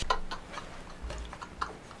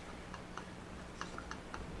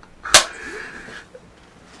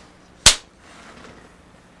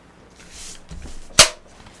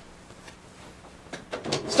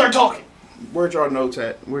where'd y'all notes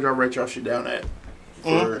at? Where'd y'all write y'all shit down at?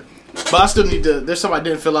 But I still need to. There's some I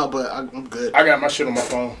didn't fill out, but I'm good. I got my shit on my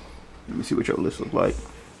phone. Let me see what your list looks like.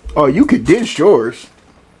 Oh, you condensed yours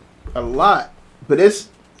a lot, but it's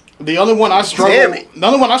the only one I struggled. The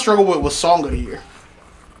only one I struggled with was Song of the Year.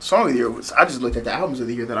 Song of the Year was. I just looked at the albums of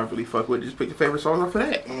the year that I really fuck with. Just pick your favorite songs off of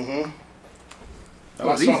that.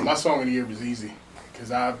 My song of the year was easy.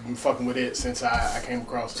 Because I've been fucking with it since I came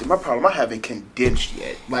across it. See, my problem, I haven't condensed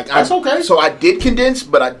yet. Like, that's okay. So I did condense,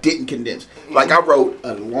 but I didn't condense. Like, I wrote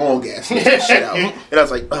a long ass shit out, and I was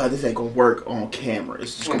like, this ain't gonna work on camera.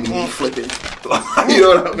 It's just gonna be me flipping. You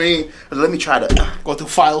know what I mean? But let me try to go through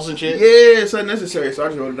files and shit. Yeah, it's unnecessary. So I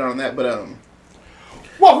just wrote it down on that. But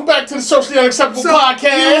welcome back to the Socially Unacceptable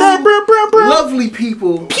Podcast. Lovely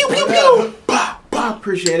people. Pew pew pew. I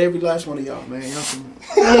appreciate every last one of y'all, man. Y'all some...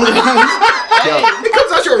 it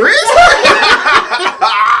comes out your wrist.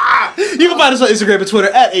 You can find us on Instagram and Twitter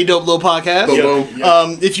at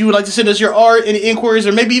 @ADopeLowPodcast. If you would like to send us your art, any inquiries,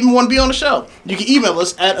 or maybe even want to be on the show, you can email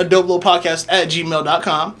us at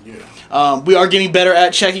adopelowpodcast@gmail.com. We are getting better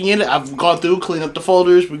at checking in. I've gone through, cleaned up the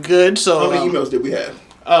folders. We're good. So how many emails did we have?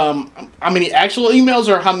 How many actual emails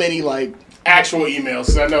or how many like actual emails?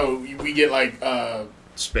 So I know we get like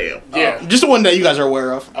spam. Yeah, just the one that you guys are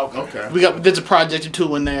aware of. Okay. There's a project or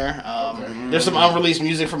two in there. There's some unreleased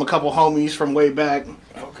music from a couple homies from way back.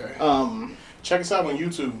 Okay. Check us out on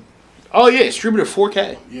YouTube. Oh yeah, distributed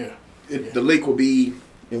 4K. Yeah. The link will be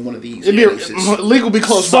in one of these. The link will be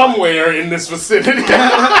close somewhere in this vicinity.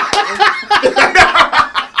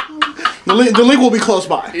 The link will be close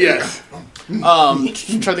by. Yes. I'm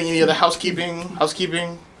trying to think any other housekeeping.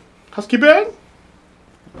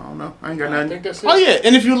 I don't know. I ain't got nothing. I think that's it. Oh yeah,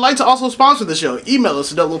 and if you'd like to also sponsor the show, email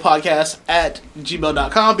us at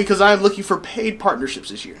doublepodcast@gmail.com because I am looking for paid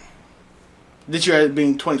partnerships this year. This year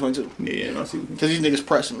being 2022. Yeah, I see. Because these niggas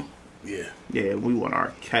pressing me. Yeah, we want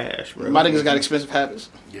our cash, bro. My niggas got expensive habits.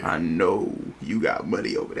 Yeah. I know you got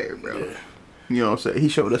money over there, bro. Yeah. You know what I'm saying? He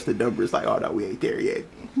showed us the numbers like, oh no, we ain't there yet.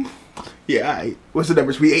 Yeah, alright. What's the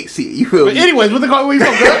numbers? We ain't see it. You feel me? Anyways, what the call? Where you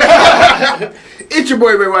from, It's your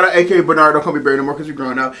boy, Ray a.k.a. Bernard. Don't call me Barry no more because we're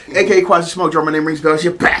growing up. A.k.a. Quasi Smoke Drum. My name rings bells,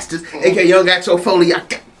 you bastards. A.k.a. Young Axo Foley. I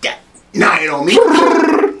got 9 on me.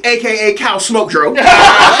 A.k.a. Cow Smoke Drum. The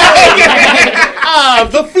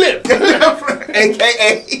flip.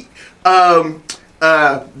 A.k.a. all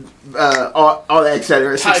that, et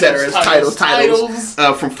cetera, titles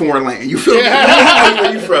from foreign land. You feel me?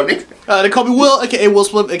 Where you from, nigga? They call me Will, a.k.a. Will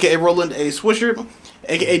Split, a.k.a. Roland A. Swisher,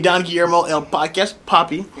 a.k.a. Don Guillermo El Podcast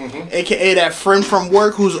Poppy, a.k.a. that friend from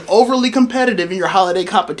work who's overly competitive in your holiday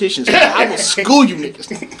competitions. I will school you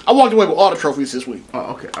niggas. I walked away with all the trophies this week.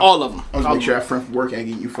 Oh, okay. All of them. I was making sure that friend from work ain't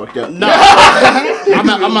getting you fucked up. No.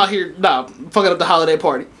 I'm out here, fucking up the holiday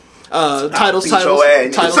party. Titles.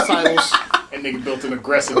 And nigga built an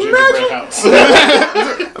aggressive gingerbread house.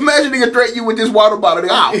 Imagine nigga threaten you with this water bottle.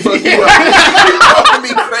 Nigga, I'll fuck you up. You're me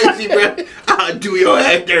crazy, bro. I'll do your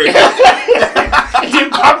ass dirty.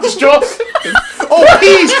 Didn't pop the straw. Oh,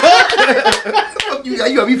 please, Fuck you,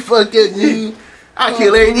 you got me fucked up, nigga. I'll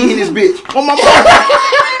kill everything in this bitch. On my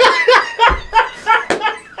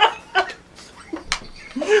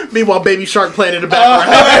Meanwhile, Baby Shark playing in the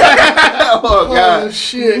background. Oh, God. Oh,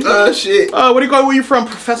 shit. What do you call? Where you from,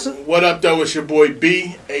 Professor? What up, though? It's your boy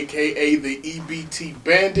B, a.k.a. the EBT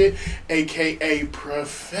Bandit, a.k.a.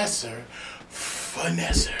 Professor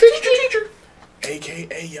Finesser. Teacher.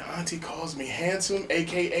 A.k.a. your auntie calls me handsome,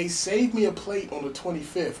 a.k.a. save me a plate on the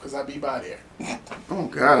 25th, because I be by there. Oh,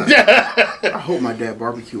 God. I hope my dad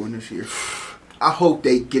barbecuing this year. I hope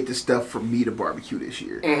they get the stuff for me to barbecue this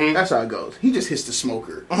year. That's how it goes. He just hits the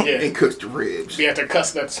smoker and cooks the ribs. Be out there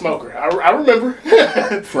cussing at the smoker. I remember.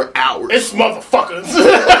 For hours. It's motherfuckers.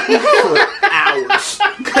 For hours.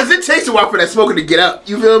 Because it takes a while for that smoker to get up.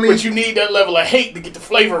 You feel me? But you need that level of hate to get the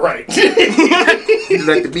flavor right. You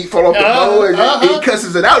let the meat fall off the bone and he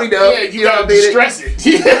cusses it out. Yeah, you gotta distress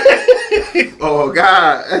it. Oh,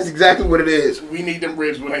 God. That's exactly what it is. We need them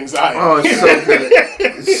ribs with anxiety. Oh, it's so good.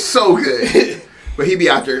 It's so good. But he be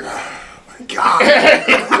out there, oh my God.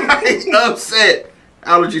 He's upset.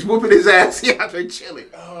 Allergies whooping his ass. He out there chilling.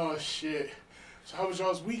 Oh, shit. So how was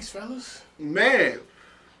y'all's weeks, fellas? Man.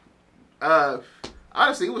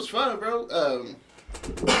 Honestly, it was fun, bro.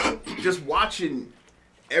 Just watching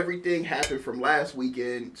everything happen from last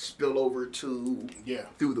weekend spill over to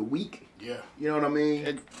through the week. Yeah. You know what I mean?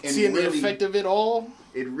 And seeing the effect of it all.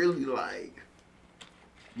 It really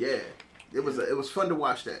it was fun to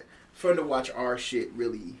watch that. Fun to watch our shit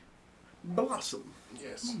really blossom.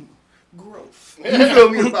 Yes. Growth. You feel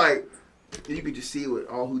me? Like, you could just see it with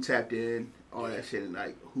all who tapped in. all that shit, and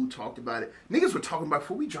like who talked about it. Niggas were talking about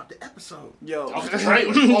before we dropped the episode. Yo, Off the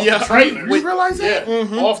trailers. Off the trailers. You realize that?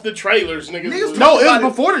 Yeah, off the trailers, niggas. Niggas no, it about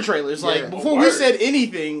was before the trailers. Like before we said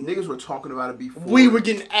anything, niggas were talking about it before. we were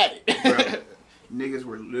getting at it. Bro, niggas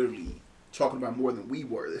were literally talking about more than we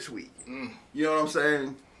were this week. You know what I'm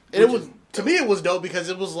saying? And it was to me, it was dope because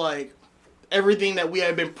it was like everything that we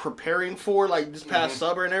had been preparing for, like this past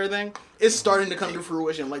summer and everything, it's starting to come to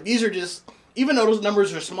fruition. Like these are just, even though those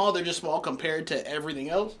numbers are small, they're just small compared to everything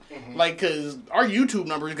else. Like, cause our YouTube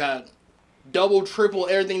numbers got double, triple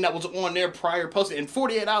everything that was on their prior posting in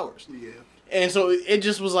 48 hours. Yeah. And so it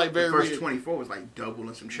just was like very. The first weird. 24 was like double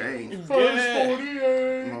and some change. Yeah. 48.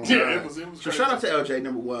 Yeah, it was So crazy. shout out to LJ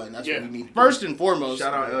number one. That's what we need. First and foremost,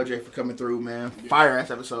 Shout out LJ for coming through, man. Fire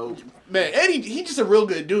ass episode. man, Eddie, he just a real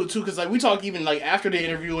good dude too. Cause like we talked even like after the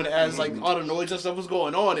interview and as like all the noise and stuff was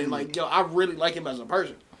going on, and like yo, I really like him as a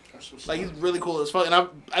person. Like he's really cool as fuck,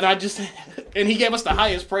 and I just and he gave us the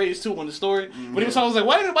highest praise too on the story. When he was talking, I was like,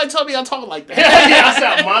 why didn't anybody tell me I talk like that? Yeah, I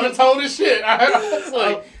sound monotone as shit. I was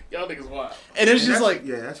like, y'all niggas wild. And it's just like,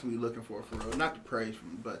 yeah, that's what we're looking for real. Not the praise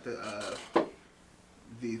from, but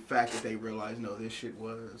the fact that they realized no, this shit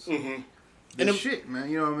was this shit,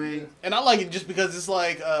 man. You know what I mean? and I like it just because it's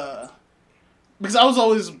like, because I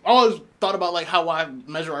always thought about like how I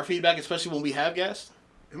measure our feedback, especially when we have guests.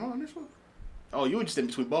 Am I on this one? Oh, you were just in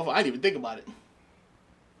between both. I didn't even think about it.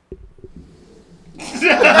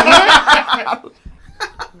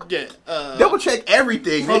 Yeah. Double check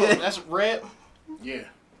everything. Hold on, Nigga. that's red. Yeah.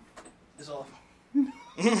 It's off.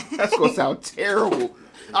 That's gonna sound terrible.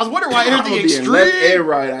 I was wondering why I heard I'm the gonna be in extreme. left and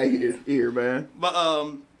right. I hear, man.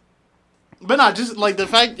 But not just like the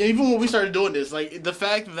fact. Even when we started doing this, like the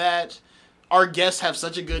fact that our guests have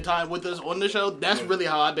such a good time with us on the show, that's really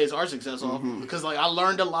how I base our success off. Because like I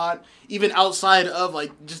learned a lot, even outside of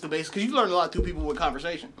like just the base. Because you learn a lot through people with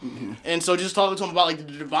conversation. And so just talking to them about like the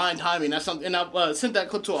divine timing, that's something. And I sent that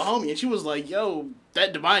clip to a homie, and she was like, "Yo,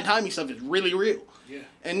 that divine timing stuff is really real." Yeah.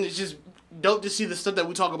 And it's just dope to see the stuff that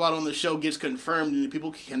we talk about on the show gets confirmed and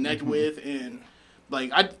people can connect with, and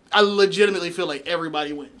like I legitimately feel like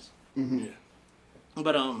everybody wins. Yeah.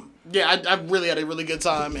 But yeah, I really had a really good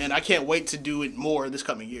time, and I can't wait to do it more this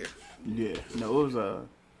coming year. Yeah, no, it was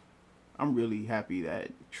I'm really happy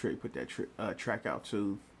that Trick put that track out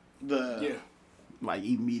too. Like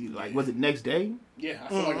immediately, like was it next day? Yeah, I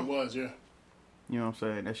feel like it was. Yeah. You know what I'm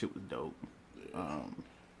saying? That shit was dope.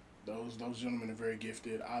 Those gentlemen are very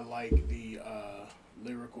gifted. I like the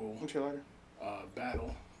lyrical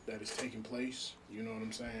battle that is taking place. You know what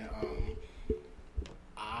I'm saying?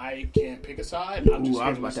 I can't pick a side. I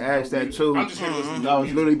was about to ask that too. I'm just here to listen. I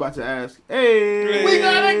was literally about to ask. Hey, we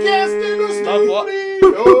got a guest in the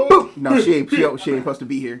studio. No, she ain't supposed to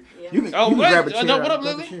be here. Yeah. You can grab a chair. What up,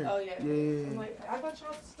 Lily? Oh, yeah. Yeah. I'm like, I thought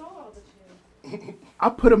y'all stole all the chairs. I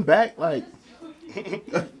put them back like.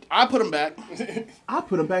 I put him back. I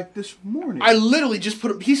put them back this morning. I literally just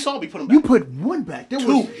put him. He saw me put him back. You put one back. There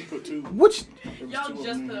was He put two. which Y'all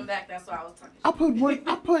just put them back. That's why I was talking. I put one.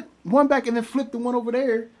 I put one back and then flipped the one over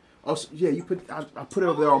there. Oh so, yeah, you put. I put it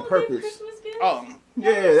over there on purpose. Christmas gift?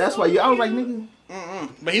 Yeah, that's why. I was like, nigga.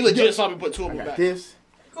 But he legit saw me put two of I them got back. this.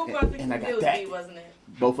 Who brought the and I gift? got It was that. me, wasn't it?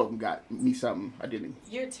 Both of them got me something. I didn't.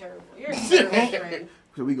 You're terrible. You're a terrible friend.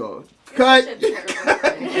 So we go. You're Cut. such a terrible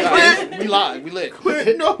friend. We live. We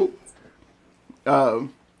lit. No.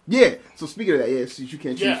 Yeah. So speaking of that, yeah, since you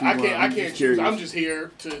can't choose. Yeah, who I you can't. want, I I'm can't just choose. curious. I'm just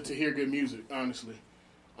here to hear good music. Honestly,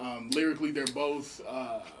 lyrically, they're both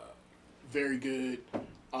very good.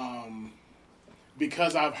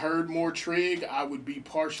 Because I've heard more Trig, I would be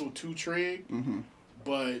partial to Trig.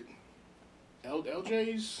 But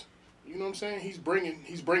LJ's, you know what I'm saying? He's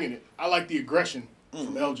bringing it. I like the aggression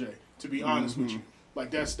from LJ. To be honest with you, like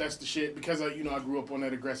that's the shit. Because I grew up on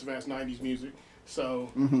that aggressive ass '90s music. So.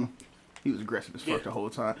 He was aggressive as fuck the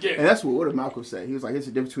whole time. Yeah. And that's what did Malcolm say. He was like, it's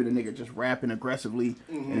the difference between a nigga just rapping aggressively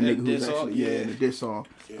and a nigga who's actually, in a diss song.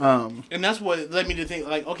 Yeah. And that's what led me to think,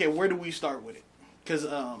 like, okay, where do we start with it? Because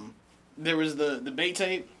there was the bait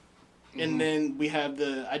tape, and then we have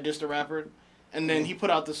the I Dissed a Rapper, and then he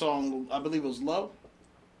put out the song, I believe it was Low.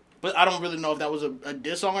 But I don't really know if that was a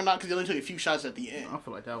diss song or not, because he only took a few shots at the end. I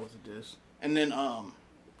feel like that was a diss. And then, I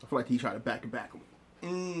feel like he tried to back him.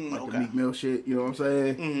 Like okay. the Meek Mill shit, you know what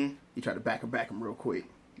I'm saying? He tried to back him real quick.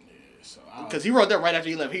 Because he wrote that right after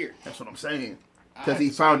he left here. That's what I'm saying. Because he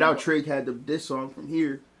found out Trig had this song from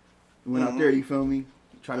here. He went out there, you feel me?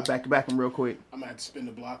 Tried to back him real quick. I'm going to have to spin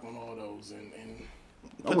the block on all those and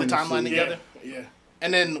Put the timeline together. Yeah.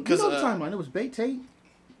 And then, because the timeline, it was Bait Tape,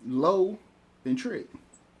 Low, then Trig.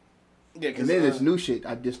 Yeah, and then this new shit,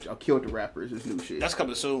 I killed the rappers, this new shit. That's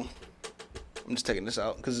coming soon. I'm just taking this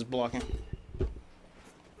out because it's blocking.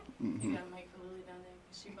 You got a mic for Lily down there.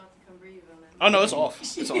 She about to come breathe on that. Oh no, it's off.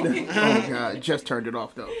 It's off. Oh god, just turned it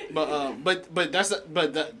off though. But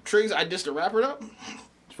the Triggs, I dissed the rapper up.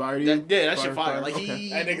 Fire to you? That shit fire. Like okay.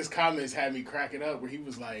 That nigga's comments had me cracking up where he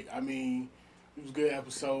was like, I mean, it was a good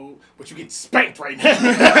episode, but you get spanked right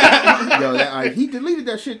now. Yo, he deleted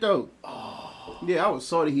that shit though. Oh. Yeah, I was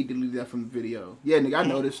sorry he deleted that from the video. Yeah, nigga, I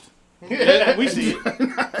noticed. Yeah, we see it.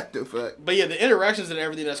 The fuck? But yeah, the interactions and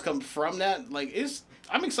everything that's come from that, like,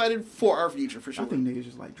 I'm excited for our future for sure. I think niggas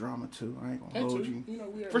just like drama too. I ain't gonna hold you. You know,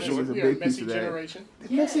 we are For sure. We are a messy generation.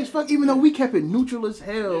 Messy as fuck. Even though we kept it neutral as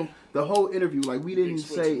hell the whole interview, like we didn't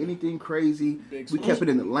say anything crazy. We kept it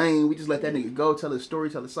in the lane. We just let that nigga go, tell his story,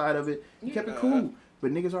 tell the side of it. We kept it cool.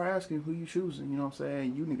 But niggas are asking who you choosing. You know what I'm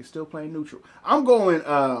saying? You niggas still playing neutral. I'm going.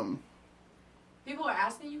 People are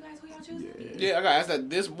asking you guys who y'all choosing? Yeah, I got asked that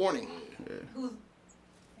this morning. Who's?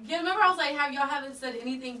 Yeah, remember I was like, y'all haven't said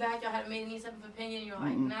anything back? Y'all haven't made any type of opinion? You're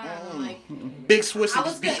like, nah. I'm like, Big Switzerland.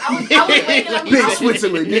 I was waiting. I mean, Big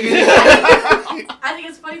Switzerland, nigga. I think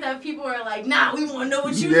it's funny that people are like, nah, we want to know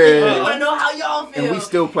what you think. We want to know how y'all feel. And we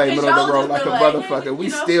still play middle of the road like a motherfucker. We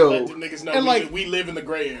still. Let the niggas know and like, we live in the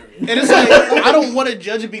gray area. And it's like, I don't want to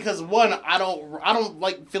judge it because one, I don't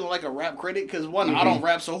like feeling like a rap critic because one, I don't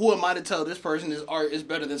rap. So who am I to tell this person his art is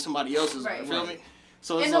better than somebody else's? Right, Feel me?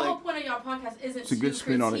 So it's and the like, whole point of y'all podcast isn't to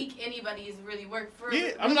critique anybody's really work.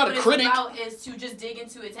 I'm not a critic. What it's about is to just dig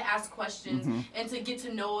into it, to ask questions, and to get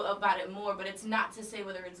to know about it more. But it's not to say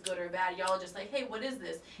whether it's good or bad. Y'all are just like, hey, what is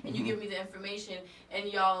this? And you give me the information, and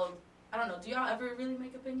y'all, I don't know, do y'all ever really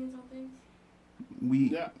make opinions on things?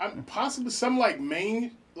 I'm possibly some like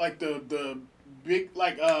the big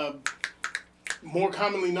more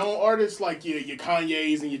commonly known artists like your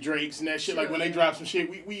Kanye's and your Drake's and that shit. Sure, like when they drop some shit,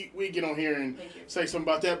 we get on here and say something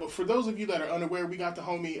about that. But for those of you that are unaware, we got the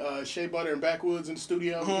homie Shea Butter and Backwoods in the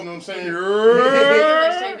studio. You know what I'm saying?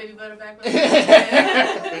 Shea Baby Butter Backwoods.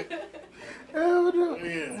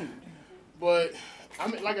 Yeah, but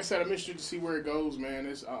like I said, I'm interested to see where it goes,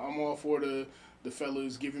 man. I'm all for the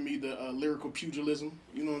fellas giving me the lyrical pugilism.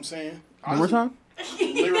 You know what I'm saying? One more time.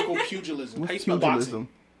 Lyrical pugilism. What's pugilism?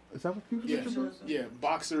 Is that what pugilism is? Yeah,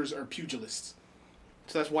 boxers are pugilists.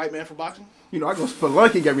 So that's white man for boxing? You know, I go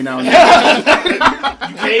spelunking every now and then.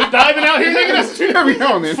 You cave diving out here, nigga? That's every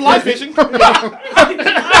now and then. Fly fishing.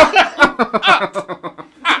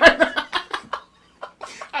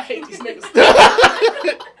 I hate these niggas.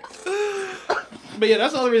 But yeah,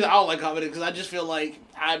 that's the only reason I don't like comedy because I just feel like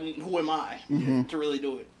who am I to really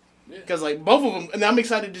do it? Because like both of them, and I'm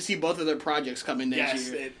excited to see both of their projects come in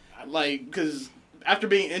next year. Like, because after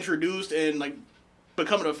being introduced and like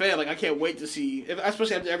becoming a fan, like I can't wait to see,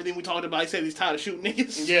 especially after everything we talked about. He said he's tired of shooting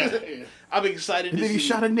niggas. Yeah. I'm excited to see. He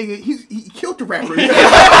shot a nigga. He killed the rapper. His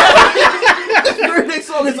next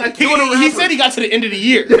song is like he said he got to the end of the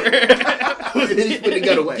year. And then he put the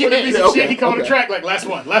gun away. He called the track like last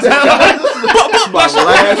one. Last It's my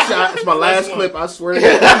last shot. It's my last clip. I swear to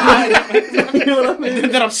God. You know what I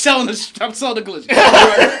mean? Then I'm selling the glitch.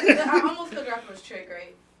 I almost could rap was Trick,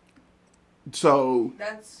 right? So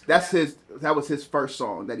that was his first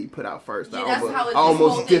song that he put out first. Yeah, that's how I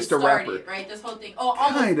almost dissed the rapper. Right, this whole thing. Oh,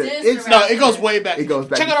 almost Kinda. dissed the rapper. No, it goes way back. It goes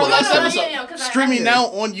back. Check out our last episode. Yeah, streaming now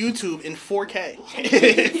on YouTube in 4K.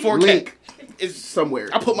 4K. Link is somewhere.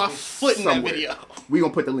 I put my foot in that video. We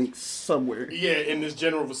gonna put the link somewhere. Yeah, in this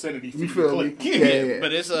general vicinity. You feel me? Yeah.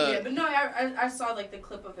 But it's but no, I saw like the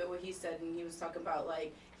clip of it where he said, and he was talking about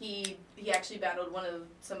like he actually battled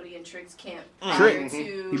somebody in Trick's camp prior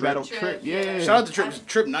to he battled Trick. Yeah. Shout out to Trip.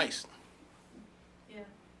 Trip nice. Yeah.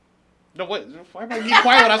 No, what? Why am I being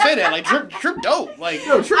quiet when I say that? Like Trip dope. Like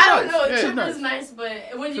yo, Trip I don't know. nice. Trip is nice,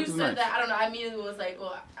 but when you said that, I don't know. I immediately was like,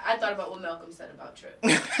 well, I thought about what Malcolm said about Trip,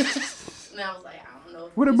 and I was like, I don't know.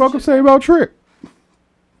 What did Malcolm say about Trip?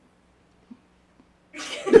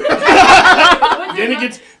 Then it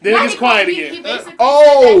gets quiet again. He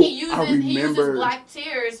basically he uses black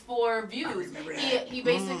tears for views. He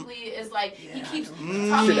basically is like he keeps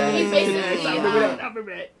talking. He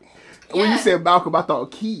basically. When you said Malcolm, I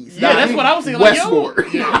thought Keys. Yeah, that's what I was thinking. Westmore.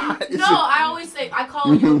 Like, yo. No, I always say I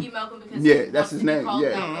call Yogi Malcolm because that's his name.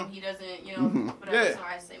 Yeah, Malcolm. He doesn't, whatever. So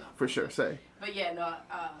I say Malcolm. For sure, say. But yeah, no.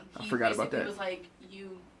 I forgot about that. He was like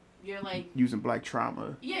you're like using black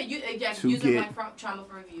trauma. Yeah, using black trauma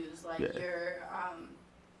for views. Like you're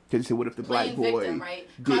Because you said, what if the black boy victim, right?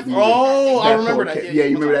 didn't? Oh, I remember that. Yeah,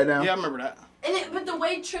 you remember that now? Yeah, I remember that. But the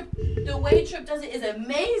way Trip does it is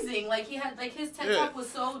amazing. Like he had his TED Talk was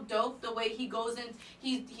so dope. The way he goes in,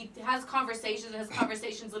 he has conversations, and his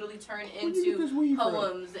conversations literally turn into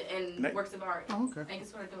poems and works of art. Oh, okay. I think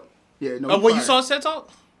it's sort of dope. Yeah, no. When you saw his TED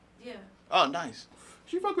Talk? Yeah. Oh, nice.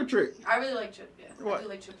 She fuck with Trick. I really like Chip. Yeah, What? I do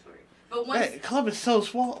like Chip's work. But once That club is so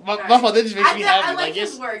small. My Right. fault. That just makes me happy. I like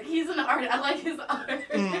it's- his work. He's an artist. I like his art.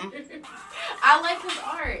 Mhm. I like his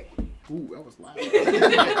art. Ooh, that was loud.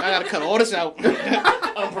 I gotta cut all this out.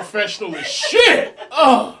 Unprofessional as shit.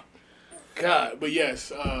 Oh, God. But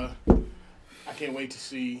yes, I can't wait to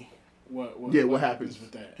see what happens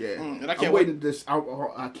with that. Yeah, and I I'm can't waiting.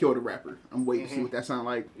 I killed a rapper. I'm waiting to see what that sound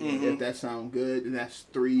like. If that sound good, then that's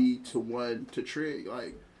 3-1 to Trig.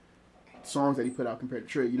 Like songs that he put out compared to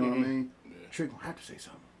Trig. You know what I mean? Yeah. Trig gonna have to say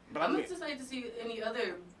something. But I'm excited to see any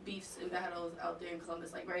other beefs and battles out there in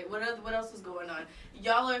Columbus. Like, right, what else is going on?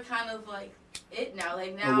 Y'all are kind of like it now.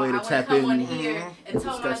 Like now, way I to want to tap come in. on here and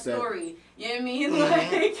tell my Discuss that. story. You know what I mean?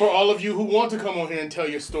 Like, For all of you who want to come on here and tell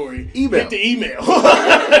your story, Email. hit the email.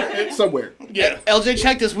 Somewhere. Yeah. LJ,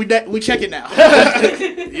 check this. We check it now.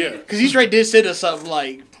 Yeah. Because he straight did send us something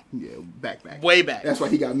like Yeah, back. way back. That's why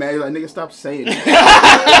he got mad. He's like, nigga, stop saying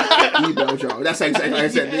that. Emailed y'all. That's exactly like I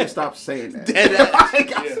said. Nigga, stop saying that. Dead ass.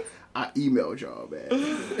 Yeah. I emailed y'all, man.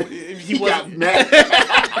 He got wasn't. mad.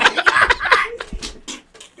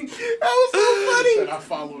 That was so funny. Said I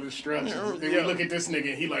follow the instructions. Then we look at this nigga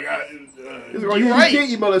and he like, He's like, you right. did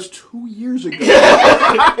email us 2 years ago.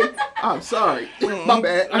 I'm sorry. My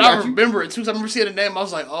bad. And I remember it too. 'Cause I remember seeing the name. I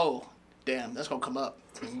was like, oh, damn, that's gonna come up.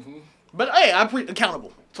 But hey, I'm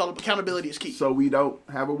accountable. So accountability is key. So we don't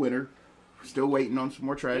have a winner. Still waiting on some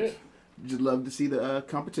more tracks. Yeah. Just love to see the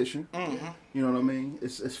competition. You know what I mean?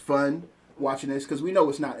 It's fun watching this because we know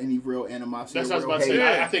it's not any real animosity. That's what I was real about to say.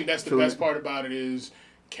 hate I think that's the to best it. part about it is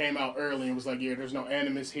came out early and was like, yeah, there's no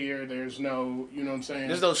animus here. There's no, you know what I'm saying?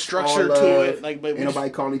 There's no structure All to love. it. Like, but Ain't nobody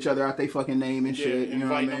calling each other out they fucking name and yeah, shit. You know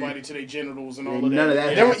what I invite mean? nobody to their genitals and all Yeah, of that. none of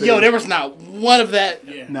that Yeah. happened. there was not one of that.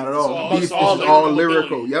 Yeah. Not at It's all. Beef it's is all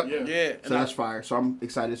lyrical. ability. Yep. Yeah. Yeah. So And that's fire. So I'm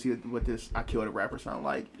excited to see what this I Killed a Rapper sound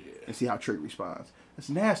like and see how Trick responds. It's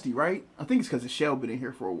nasty, right? I think it's because Shell been in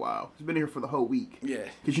here for a while. He's been in here for the whole week. Yeah.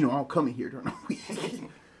 Because, you know, I don't come in here during the week.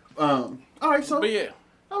 All right, so But yeah.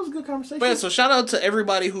 that was a good conversation. But yeah, so shout out to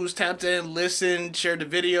everybody who's tapped in, listened, shared the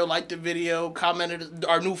video, liked the video, commented,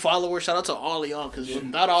 our new followers. Shout out to all of y'all, because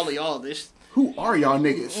without all of y'all, this... Who are y'all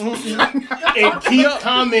niggas? And keep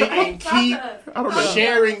commenting, keep I don't know.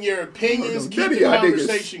 sharing your opinions, None keep of the y'all niggas.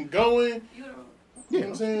 conversation going. you know, You know what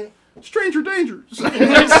I'm saying? Stranger dangers.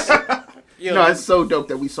 Yo, No, it's so dope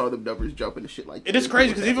that we saw them numbers jumping and shit like that. it is crazy,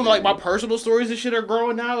 because even like my personal stories and shit are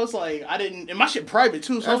growing now. It's like, I didn't... And my shit private,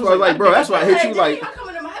 too. So That's why I was like, bro, that's why I hit you like... I'm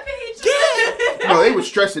coming to my page. No, they was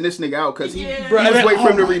stressing this nigga out because he Yeah. was waiting for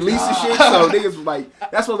him to Oh my release the shit. So niggas was like,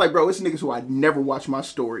 that's why I was like, bro, it's niggas who I never watch my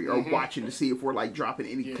story or watching to see if we're like dropping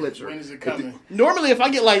any Yeah. clips or. When is it if coming? Normally, if I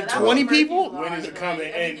get like That was 20 Murphy's people... Law, When is it you know, coming?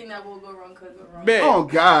 like, everything that will go wrong could go wrong. Man. Oh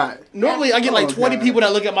God. Normally, I get like Oh, 20 God. people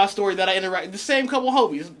that look at my story that I interact. The same couple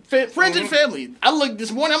homies, friends and family. I look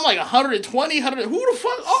this morning, I'm like 120, 100. Who the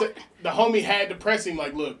fuck? Oh. So, the homie had to press him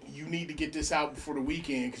like, look, you need to get this out before the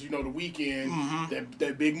weekend because you know the weekend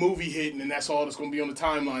that big movie hitting and that's all that's gonna be on the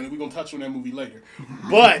timeline and we're gonna touch on that movie later.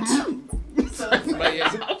 But But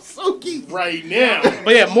yeah, I'm so geeked. right now,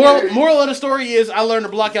 but yeah. Moral of the story is I learned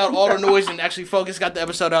to block out all the noise and actually focus. Got the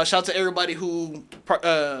episode out. Shout out to everybody who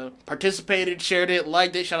participated, shared it,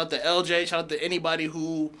 liked it. Shout out to LJ. Shout out to anybody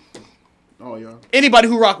who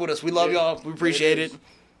rock with us. We love y'all. We appreciate it.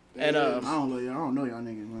 And I don't know y'all. I don't know y'all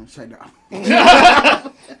niggas. Man. Say no.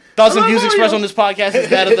 thoughts and views expressed on this podcast is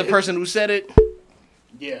that of the person who said it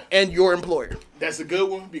yeah, and your employer. that's a good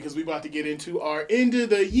one because we about to get into our end of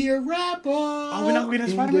the year wrap up. Oh, we're not going to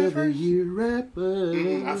End Spiderman of the first. year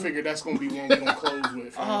rapper. I figured that's gonna be one we're gonna close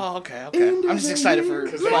with. Oh, okay. I'm just excited for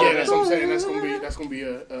Cause yeah, that's what I'm saying. That's gonna be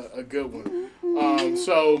a good one.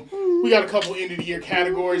 So we got a couple end of the year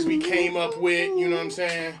categories we came up with. You know what I'm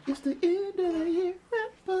saying? It's the end of the year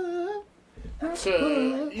rapper.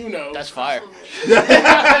 To That's fire.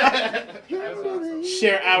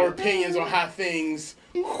 share our opinions on how things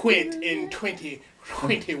went in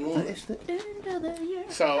 2021. It's the end of the year.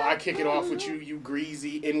 So I kick it off with you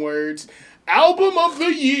greasy N-words. Album of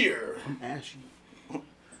the year. I'm ashy. I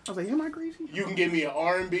was like, am I crazy? You can give me an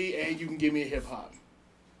R&B and you can give me a hip hop.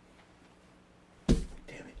 Damn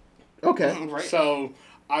it. Okay. Right. So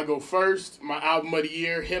I go first. My album of the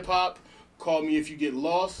year, hip hop. Call Me If You Get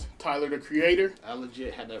Lost. Tyler the Creator. I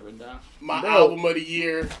legit had that written down. My No. album of the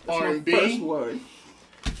year, That's my first R&B. one.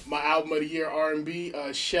 My album of the year, R&B.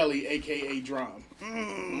 Shelly, aka Drum.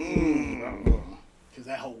 Because because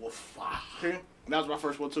that hoe was fire. That was my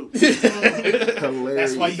first one too. Hilarious.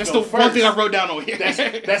 That's why you That's go the first. one thing I wrote down on here.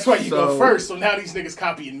 That's why you go So- first. So now these niggas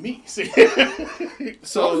copying me. See?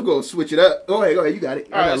 So I was gonna switch it up. Go ahead. You got it. I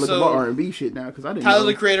gotta Alright, look so- at my R&B shit now because I didn't. Tyler know.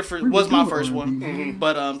 the Creator We was my do first R&B. one,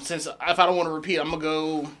 but since if I don't want to repeat, I'm gonna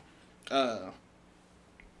go. I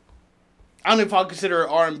don't know if I'll consider it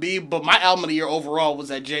R&B, but my album of the year overall was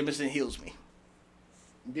that Jameson Heals Me.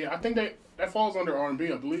 Yeah, I think that falls under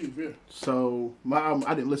R&B, I believe. Yeah. So my album,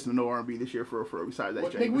 I didn't listen to no R&B this year for besides that.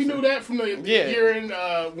 Well, nigga, we knew that from the Yeah. year in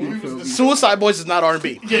when we was the Suicide Boys is not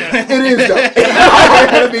R&B. Yeah. It is though.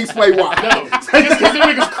 Let me explain why. No, just because the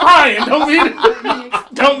niggas crying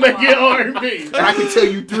don't make it R&B. And I can tell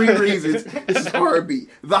you 3 reasons this is R&B.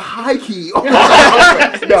 The high key. No.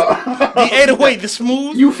 The 808, the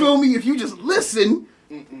smooth. You feel me? If you just listen.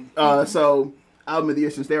 So album of the year,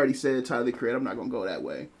 since they already said Tyler the Creator, I'm not gonna go that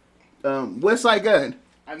way. West Side Gun.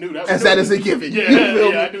 I knew that was As that is a given. Yeah, You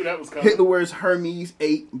feel me? I knew that was coming. Hit the words Hermes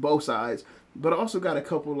 8, both sides. But I also got a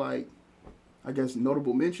couple like, I guess,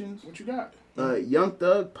 notable mentions. What you got? Young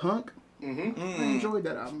Thug, Punk. Mm-hmm. I enjoyed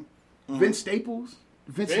that album. Vince Staples.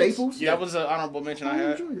 Staples. Yeah. That was an honorable mention I I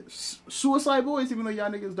had. enjoyed it. Suicide Boys, even though y'all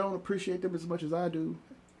niggas don't appreciate them as much as I do.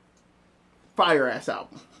 Fire ass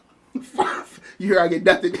album. You hear I get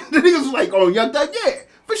nothing. The niggas was like, oh, Young Thug, yeah,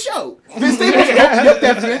 for sure. Vince Staples, yep,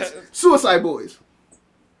 that's Vince. Suicide Boys.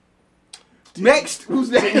 Next, who's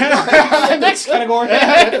next? Next category.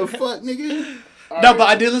 What the fuck, nigga? No, but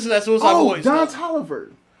I did listen to that Suicide Boys. Don though.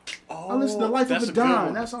 Tolliver. Oh, I listened to Life of that's a a good Don.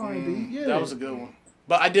 one. That's R&B. Yeah, That was a good one.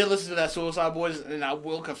 But I did listen to that Suicide Boys, and I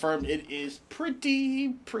will confirm it is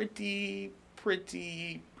pretty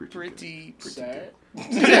Sad.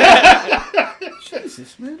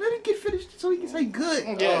 Jesus, man. Let him get finished so he can say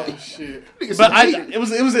good. Yeah. Oh shit. Nigga But said it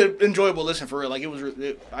was an enjoyable listen for real. Like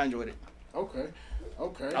I enjoyed it. Okay.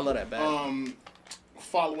 I love that band.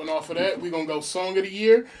 Following off of that, we're gonna go song of the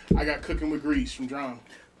year. I got Cooking with Grease from Drown.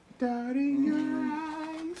 Dotting your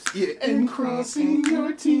eyes, yeah, And crossing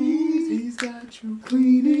your T's, he's got you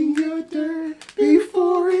cleaning your dirt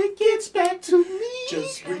before it gets back to me.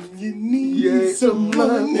 just when you need some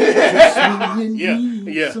love. Yeah,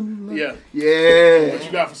 Yeah, some love. Yeah. yeah. What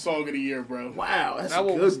you got for song of the year, bro? Wow, that's That a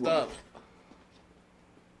one good was one. tough.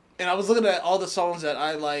 And I was looking at all the songs that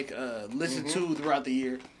I like listened to throughout the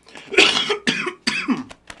year.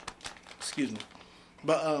 Excuse me.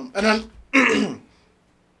 But and then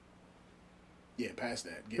Yeah, past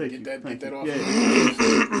that. Thank Get you. that off.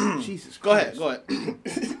 Yeah. Jesus Christ. go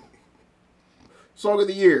ahead. Song of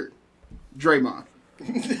the year, Draymond.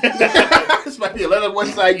 This might be a lot of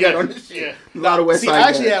West Side Gun on this shit. A lot of West See, Side I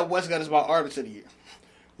actually Gun. had West Gun as my artist of the year.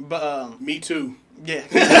 But Me too.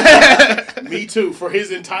 yeah. Me too. For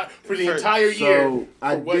the entire year. So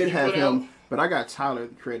I for what did you have put him, out. but I got Tyler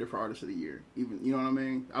the Creator for Artist of the Year. Even you know what I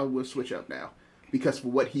mean? I will switch up now because for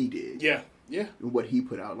what he did. Yeah. Yeah. And what he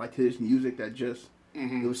put out, like his music, that just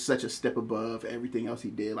Mm-hmm. it was such a step above everything else he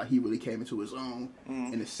did. Like he really came into his own,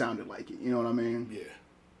 and it sounded like it. You know what I mean? Yeah.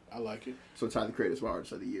 I like it. So Tyler the Creator's my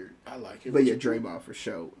Artist of the Year. I like it. But yeah, Draymond for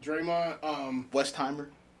sure. Draymond, Westheimer.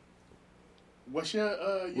 what's your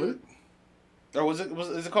What? Or is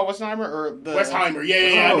it called Westheimer or the Westheimer? Yeah,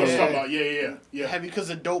 I know what you're yeah. talking about. Yeah. Have you because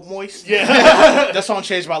of Dope Moist? Yeah. That song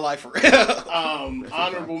changed my life for real.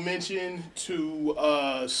 Honorable mention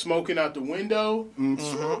to Smoking Out the Window.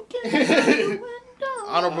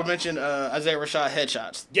 Honorable mention Isaiah Rashad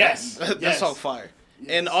Headshots. Yes. That Yes. song fire.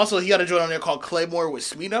 And also he got a joint on there called Claymore with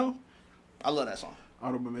Smino. I love that song.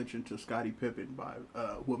 Honorable mention to Scottie Pippen by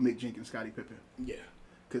Mick Jenkins, Scottie Pippen. Yeah.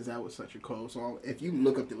 Because that was such a cold song. If you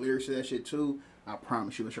look up the lyrics to that shit too, I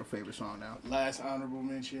promise you it's your favorite song now. Last honorable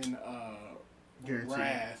mention, Guaranteed.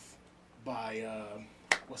 Wrath by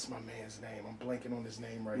what's my man's name? I'm blanking on his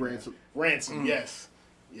name right Ransom. now. Ransom. Yes.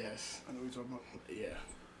 I know what you're talking about. Yeah.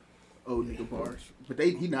 Old nigga bars. But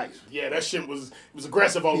he nice. Yeah, that shit was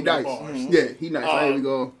aggressive old He nice. bars. Yeah, he nice. There we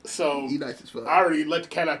go. So He nice as fuck. I already let the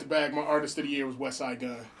cat out the bag. My artist of the year was West Side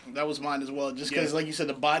Gun. That was mine as well. Just because, Yeah. like you said,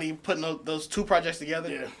 the body putting those two projects together,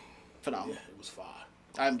 Yeah. phenomenal. Yeah, it was fire.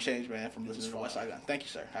 I haven't changed, man, from listening to West Side Gun. Thank you,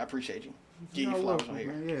 sir. I appreciate you. Give you I flowers love on him,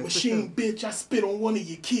 here. man. Yeah, for Machine bitch, I spit on one of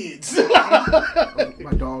your kids. sure.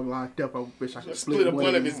 My dog locked up. I wish I could Split up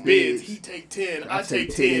one of his beds. He take 10. I take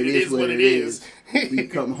 10. It is what it is. We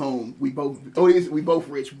come home. We both rich. We both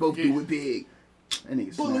do it big. That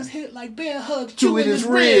nigga Bullets snap. hit like bear hugs. Chewing his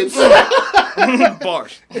ribs.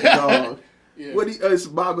 Bars. Dog. Yeah. What it's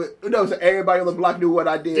Mama? No, so everybody on the block knew what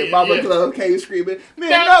I did. Yeah, Mama yeah. Club came screaming, "Man,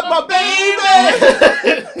 not my baby!"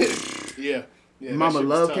 Yeah. Yeah, Mama that shit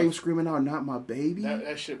was Love tough. came screaming out, "Not my baby!"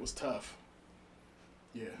 That shit was tough.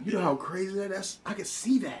 Yeah. You know how crazy that's? I could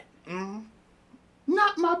see that.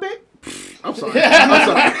 Not my baby. I'm sorry. I'm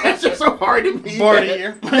sorry. It's just so hard to be. Bar of the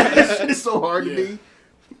year. That shit is so hard to be.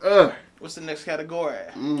 What's the next category?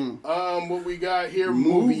 What we got here?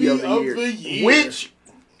 Movie of the year. Which,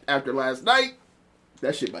 after last night,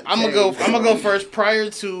 that shit might I'm gonna go first.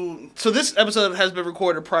 So this episode has been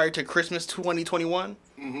recorded prior to Christmas 2021.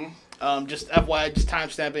 Just FYI, just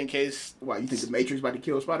timestamp in case. Why, you think the Matrix about to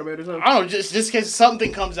kill Spider-Man or something? I don't know, just in case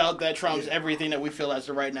something comes out that trumps everything that we feel as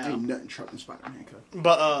of right now. Ain't nothing trumping Spider-Man.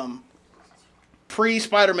 But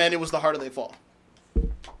pre-Spider-Man, it was The Harder They Fall.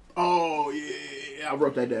 Oh yeah, I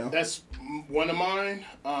wrote that down. That's one of mine.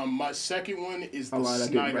 My second one is the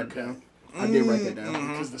Snyder Cut. I did write that down.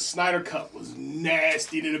 Because the Snyder Cut was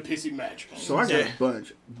nasty to the pissy mattress. So I got a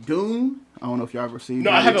bunch. Doom. I don't know if y'all ever seen. No,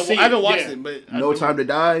 I haven't watched it, but No Time to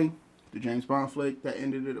Die. The James Bond flick that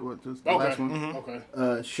ended it. What was the last one?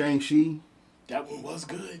 Okay. Shang-Chi. That one was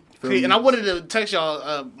good. See, and I wanted to text y'all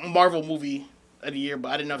a Marvel movie of the year, but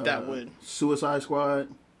I didn't know if that would. Suicide Squad.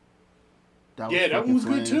 That one was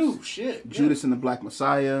good too. Shit. Judas and the Black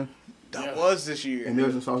Messiah. That was this year. And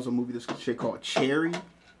there's also a movie, this shit called Cherry.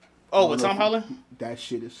 Oh, with Tom Holland? That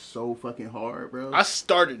shit is so fucking hard, bro. I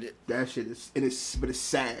started it. That shit is, but it's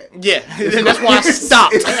sad. Yeah, that's why I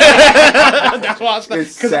stopped. That's why I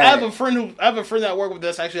stopped. Because I have a friend that worked with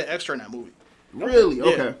us actually an extra in that movie. Really? Yeah.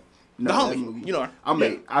 Okay. No, the homie, you know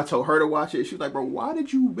her. I told her to watch it. She was like, bro, why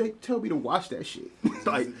did you tell me to watch that shit?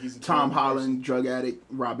 Like, he's a Tom Holland, drug addict,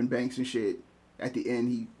 robbing banks and shit. At the end,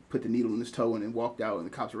 he put the needle in his toe and then walked out and the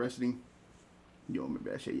cops arrested him. You don't remember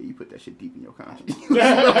that shit? Yeah, you put that shit deep in your conscience.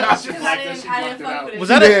 I didn't fuck with it. Was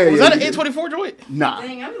that an A24 joint? Nah.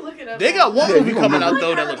 Dang, I'm look it up. They got one movie coming out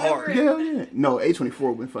though that look hard. Yeah. No,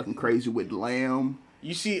 A24 went fucking crazy with Lamb.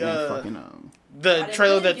 You see the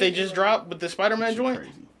trailer that they just dropped with the Spider-Man joint?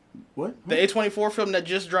 Crazy. What? The A24 film that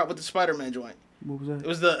just dropped with the Spider-Man joint. What was that? It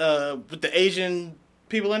was the with the Asian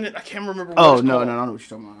people in it. I can't remember what it's called. No, I don't know what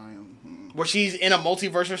you're talking about. Where she's in a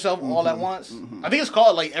multiverse herself all at once. I think it's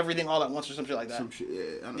called like Everything All at Once or some shit like that. Some shit, yeah.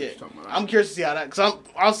 I know what you're talking about. I'm curious to see how that, because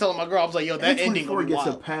I was telling my girl, I was like, yo, that ending gonna be gets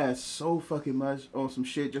wild. a pass so fucking much on some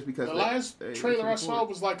shit just because. The last trailer I saw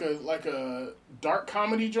was like a dark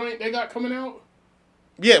comedy joint they got coming out.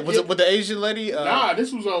 Yeah, was it with the Asian lady? Nah,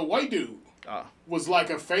 this was a white dude. Was like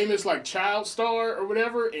a famous like child star or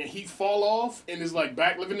whatever, and he fall off and is like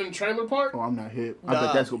back living in the trailer park. Oh, I'm not hip. I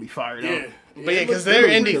bet that's gonna be fired up. But yeah, because they're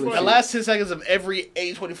ending the last 10 seconds of every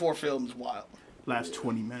A24 film is wild. Last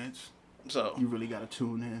 20 minutes. So you really gotta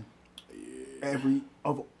tune in. Every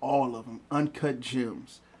of all of them, Uncut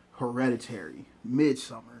Gems, Hereditary,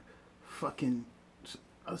 Midsummer, fucking.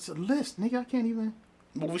 It's a list, nigga. I can't even.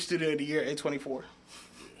 Movie studio of the year, A24.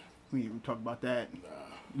 We didn't even talk about that.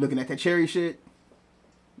 Looking at that cherry shit.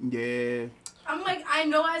 Yeah. I'm like, I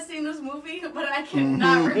know I've seen this movie, but I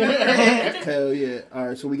cannot remember it. Hell yeah.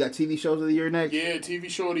 Alright, so we got TV shows of the year next? Yeah, TV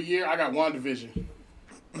show of the year. I got WandaVision.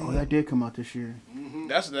 Oh, that did come out this year.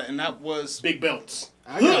 That was Big Belts.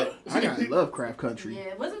 I got Lovecraft Country.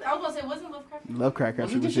 Yeah, I was gonna say, wasn't Lovecraft? Lovecraft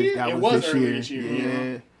Country was this year.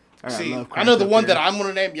 Yeah. I know the one that I'm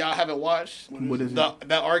gonna name. Y'all haven't watched. What is it?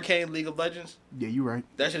 That Arcane League of Legends. Yeah, you right.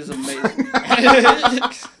 That shit is amazing.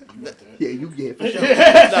 Yeah, you get for sure.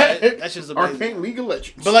 That shit's amazing. Arcane League of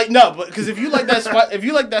Legends. But because if you like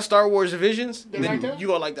that Star Wars Visions, then you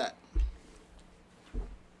gonna like that.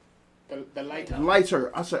 The light. Lights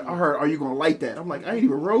are. I heard. Are you gonna light that? I'm like, I ain't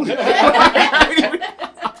even wrote it.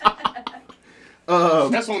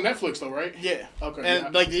 That's on Netflix though, right? Yeah. Okay.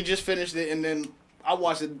 And they just finished it, and then I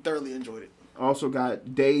watched it and thoroughly enjoyed it. Also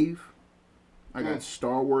got Dave. I got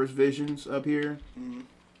Star Wars Visions up here.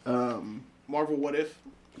 Marvel What If.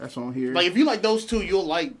 That's on here. Like if you like those two, you'll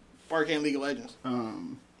like Arcane League of Legends.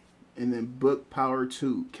 And then Book Power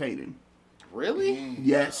 2, Kanan. Really?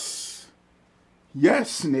 Yes,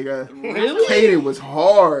 nigga. Really? Kanan was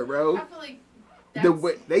hard, bro. I feel like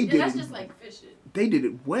that's just like fish it. They did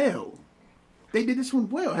it well. They did this one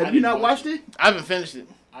well. Have you not watched it? I haven't finished it.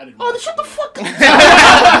 I didn't. Oh, then shut the fuck up.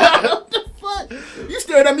 What the fuck? You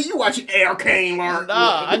staring at me, you watching Arcane, Lord.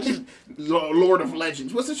 Nah, I just... Lord of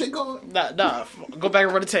Legends. What's this shit called? Nah. Go back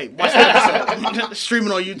and run the tape. Watch that episode.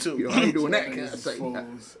 Streaming on YouTube. You know, I ain't doing that kind of thing.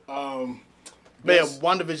 But yeah,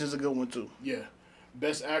 WandaVision's a good one too. Yeah.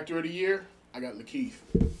 Best actor of the year, I got Lakeith.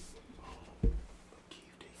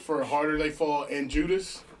 For Harder They Fall and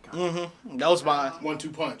Judas. Mm-hmm. That was my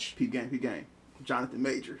 1-2 punch. Peep game. Jonathan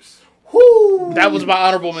Majors. Whoo! That was my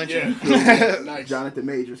honorable mention. Yeah. Nice. Jonathan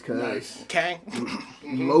Majors, cuz. Nice. Kang.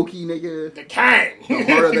 Loki, nigga. The Kang. The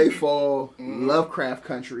Harder They Fall. Lovecraft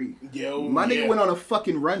Country. Yo, my nigga went on a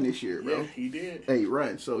fucking run this year, bro. Yeah, he did. Hey,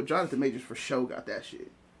 run. So Jonathan Majors for sure got that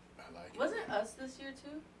shit. I like it. Wasn't Us this year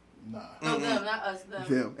too? Nah. No, them, not us.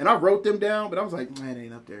 Them. And I wrote them down, but I was like, man, it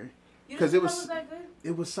ain't up there. Because it was that good?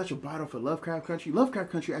 It was such a battle for Lovecraft Country.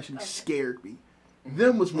 Lovecraft Country actually scared me.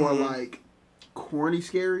 Them was more like corny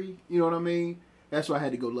scary. You know what I mean? That's why I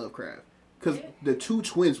had to go Lovecraft. Because the two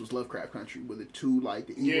twins was Lovecraft Country, with the two like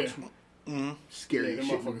the evil scary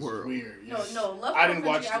shit in the world. Weird. No, Lovecraft I didn't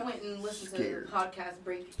Country. watch I went and listened to the podcast,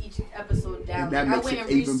 break each episode down. And that I makes went it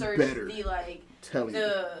and even researched better.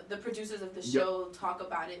 the producers of the show talk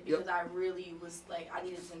about it because I really was like I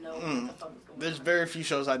needed to know what the fuck was going on. There's very few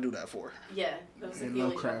shows I do that for. Yeah, that was And the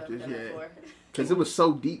only Lovecraft show I've done that for. Because it was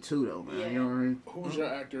so deep too, though, man. Yeah. You know what I mean? Who was your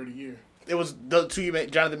actor of the year? It was the two you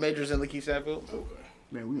made, Jonathan Majors and Lakeith Stanfield. Okay.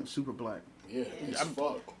 Man, we went super black. Yeah, as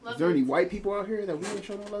fuck. Is there any white people out here that we didn't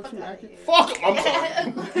show no love to acting? Fuck 'em, I'm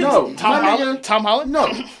sorry. No, Tom Holland? Tom Holland? No,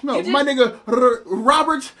 my nigga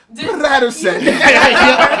Robert Patterson. Robert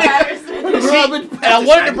Patterson. And I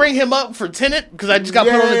wanted to bring him up for Tenet because I just got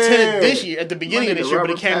put on the Tenet this year, at the beginning of this year, but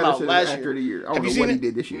it came out last year. Actor of the year. I Have don't you know what seen he it?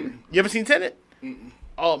 did this year. You ever seen Tenet?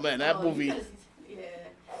 Oh man, that movie.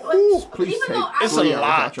 Yeah. Ooh, please Even take though It's a 3 hours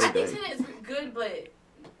lot. out your I think day. Tenet is good, but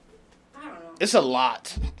I don't know. It's a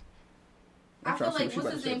lot. I feel trying to see like what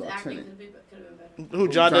what's she his about to say name's about acting Tenet. could have been better. Who?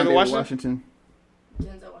 John David Washington.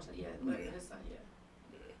 Denzel Washington, yeah, but his son,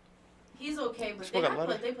 he's okay, but Spoke out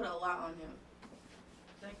loud. they put a lot on him.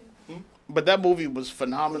 Is that good? But that movie was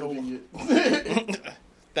phenomenal.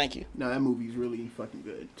 Thank you. No, that movie's really fucking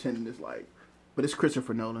good. Tenet is like, but it's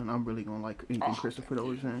Christopher Nolan. I'm really gonna like anything Christopher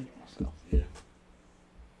Nolan's in. Yeah.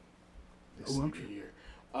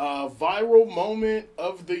 Viral moment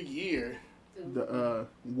of the year. The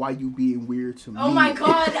why you being weird to me. Oh my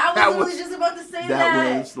god, I That was literally was- just about to say that.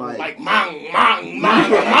 That was like Like,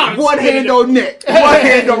 mang. one hand on neck, one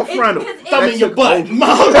hand on frontal. Because Thumb in your butt.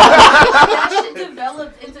 that shit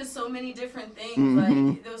developed into so many different things.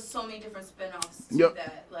 Like there was so many different spin-offs to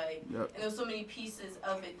that. Like and there was so many pieces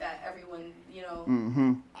of it that everyone, you know.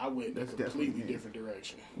 Mm-hmm. I went in a That's completely definitely different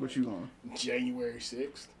direction. What you on? January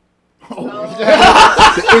 6th.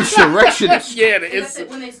 The insurrectionist. Yeah, That's it,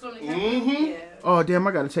 when they stormed the Capitol. Yeah. Oh damn!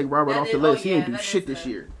 I gotta take Robert off the list. He ain't do shit this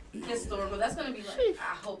year. Historical. That's gonna be like.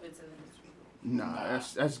 I hope it's in the history book. Nah,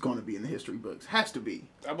 that's gonna be in the history books. Has to be.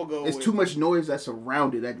 I'm gonna go. It's too much noise that's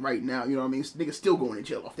around it right now. You know what I mean? Niggas still going to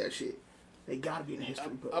jail off that shit. They gotta be in the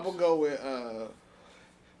history books. I'm gonna go with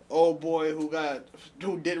old boy who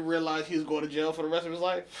didn't realize he was going to jail for the rest of his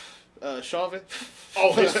life. Chauvin.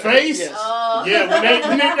 Oh, his face? Yes.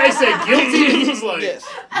 When they said guilty, he was like, Yes.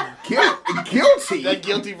 Guilty. That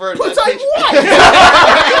guilty verdict. But like what?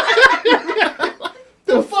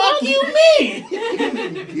 the fuck you mean?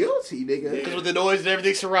 Guilty, nigga. Because with the noise and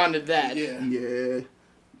everything surrounding that. Yeah.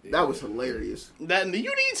 That was hilarious. That and the,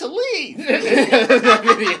 you need to leave.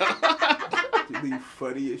 The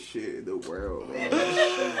funniest shit in the world,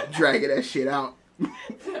 man. Dragging that shit out. I'm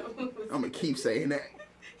gonna keep saying that.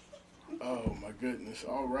 Oh my goodness!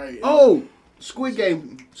 All right. Oh, Squid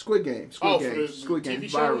Game. For the Squid Game. TV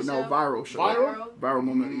shows? Viral show. Viral?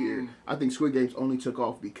 Moment of the year. I think Squid Games only took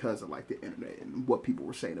off because of like the internet and what people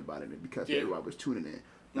were saying about it, and because everybody was tuning in.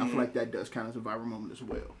 And I feel like that does count as a viral moment as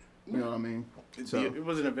well. You know what I mean? So It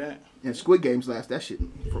was an event. and Squid Games last that shit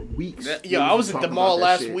for weeks. I was at the talking mall about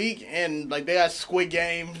that last shit. week and like they had Squid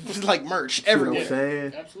Game like merch See what I'm everywhere.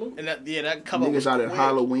 saying? Absolutely. And that come up Niggas was out at quick.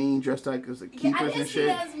 Halloween dressed like as the Yeah, I keepers didn't and see shit.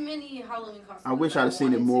 as many Halloween costumes. I wish as I'd have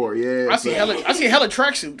seen it wanted more. to. Yeah, I see hella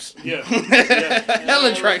tracksuits. Yeah.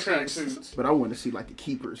 Hella tracksuits. But I want to see like the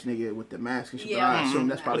keepers, nigga, with the mask and shit. Yeah. I assume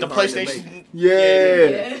that's probably With the hard to PlayStation. make.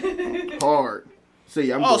 Yeah. Yeah. Hard. See,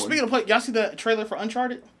 I'm Oh, going. speaking of play, y'all see the trailer for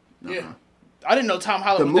Uncharted? Yeah. I didn't know Tom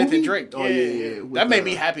Holland The was Nathan movie? Drake. Oh, yeah. With, That made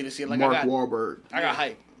me happy to see it. Like Mark I got Wahlberg.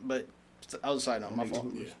 hyped, but I was side note, my Nigga fault.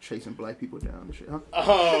 who was chasing black people down and shit.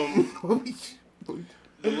 Huh?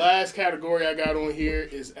 The last category I got on here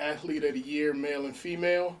is Athlete of the Year, male and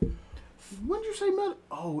female. When did you say metal?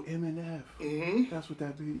 Oh, M&F. Mm-hmm. That's what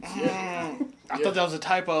that means. I thought that was a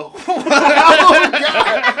typo. Oh,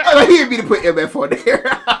 God. Oh, he didn't mean to put MF on there.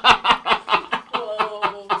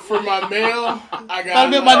 For my male, I got.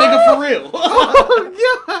 I've been my nigga for real.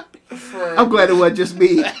 Oh, God. For, I'm glad it wasn't just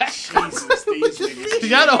me. Jesus, these niggas.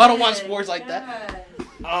 Y'all know I don't watch sports like that.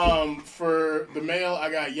 For the male,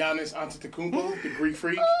 I got Giannis Antetokounmpo, the Greek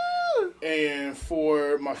Freak, and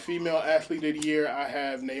for my female Athlete of the Year, I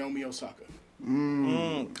have Naomi Osaka.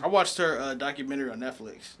 I watched her documentary on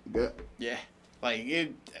Netflix. Good. Yeah, like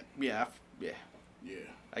it. Yeah. Yeah.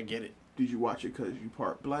 I get it. Did you watch it because you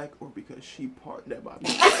part black or because she part that body?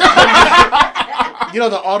 You know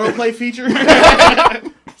the autoplay feature?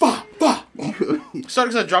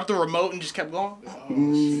 Started because I dropped the remote and just kept going. Oh,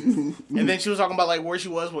 shit. And then she was talking about like where she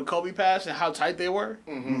was when Kobe passed and how tight they were.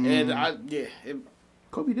 And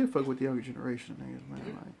Kobe did fuck with the younger generation, niggas, man.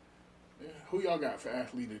 Yeah. Like, Yeah. Who y'all got for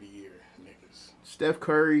athlete of the year, niggas? Steph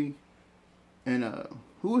Curry and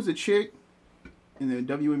who was the chick in the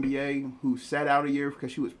WNBA who sat out a year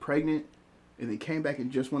because she was pregnant and then came back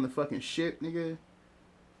and just won the fucking shit, nigga?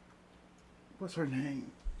 What's her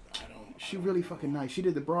name? She really fucking nice. She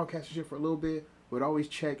did the broadcaster shit for a little bit. Would always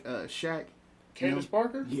check Shaq. Candace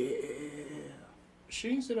Parker? Yeah. She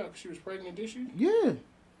didn't sit out because she was pregnant, did she? Yeah.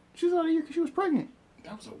 She was out a year because she was pregnant.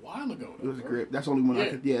 That was a while ago, though. It was a bro. grip. That's the only one I Yeah.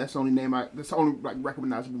 could. Yeah, that's the only name that's the only like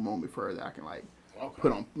recognizable moment for her that I can like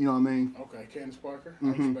put on. You know what I mean? Okay, Candace Parker. I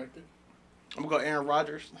Mhm. respect it. I'm gonna go Aaron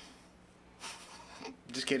Rodgers.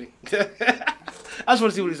 Just kidding. I just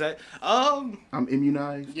want to see what he said. I'm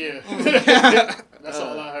immunized. Yeah. That's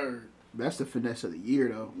all I heard. That's the finesse of the year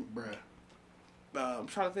though. Bruh. I'm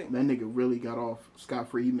trying to think. That nigga really got off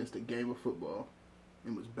scot-free. He missed a game of football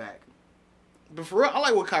and was back. But for real, I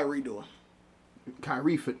like what Kyrie doing.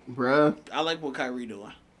 Kyrie, bruh. I like what Kyrie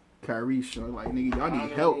doing. Kyrie showing like, nigga, y'all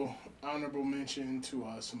need help. Honorable mention to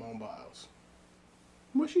Simone Biles.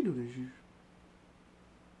 What she do this year?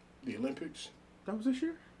 The Olympics. That was this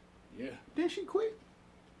year? Yeah. Didn't she quit?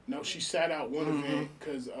 No, she sat out one event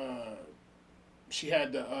because she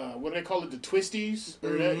had the what do they call it, the twisties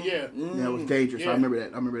or that? Yeah. Yeah, it was dangerous. Yeah. I remember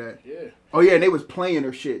that. Yeah. Oh yeah, and they was playing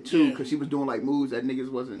her shit too Yeah. because she was doing like moves that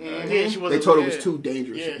niggas wasn't. Yeah, she wasn't. They told her it was too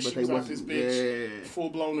dangerous, Yeah, but she they was out wasn't. this bitch. Yeah. Full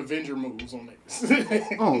blown Avenger moves on it.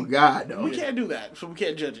 Oh God, no. We can't do that, so we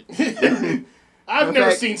can't judge it. I've In never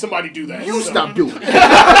fact, seen somebody do that. You so. stop doing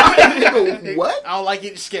it. What? I don't like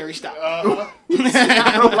it. Scary stuff. I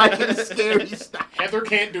don't like it. It's scary stuff. Heather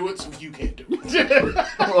can't do it, so you can't do it.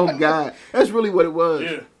 Oh God, that's really what it was.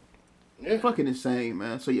 Yeah. Yeah. Fucking insane,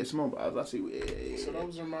 man. So yeah, Simone Biles. I see. Yeah, So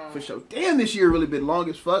those are my. for sure. Damn, this year really been long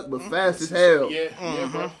as fuck, but fast as hell. Yeah, yeah,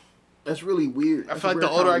 bro. That's really weird. I feel like the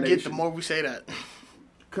older I get, the more we say that.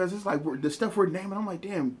 Because it's like the stuff we're naming. I'm like,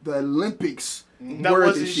 damn, the Olympics That were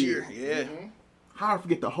was this year. Yeah. How I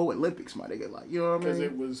forget the whole Olympics, my nigga? Like, you know what I Because mean?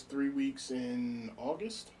 it was 3 weeks in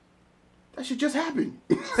August. That shit just happened.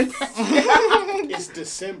 It's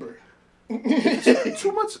December.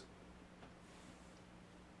 2 months.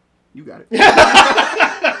 You got it.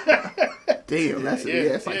 Damn, that's Yeah,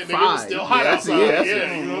 it's like yeah, nigga, it 5. was still hot that's outside. that's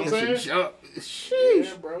Yeah, you know what I'm that's a saying? jump. Sheesh.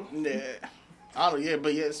 Yeah, bro. Yeah. I don't know. Yeah,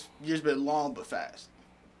 but yes, year's been long but fast.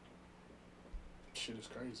 Shit is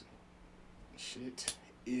crazy. Shit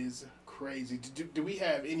is crazy. Do we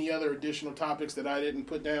have any other additional topics that I didn't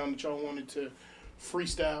put down that y'all wanted to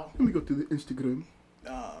freestyle Let me go through the Instagram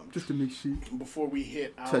just to make sure. before we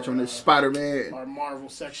hit our, Touch on this Spider-Man. our Marvel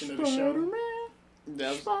section of the show?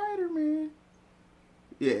 Spider-Man. Spider-Man.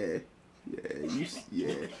 Yeah.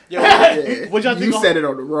 Yeah. Yo, Yeah. what y'all think? You said it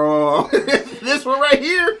on the wrong. This one right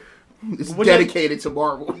here is What y'all- dedicated to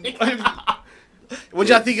Marvel. What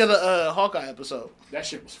y'all think of the Hawkeye episode? That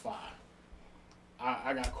shit was fire.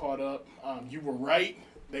 I got caught up. You were right.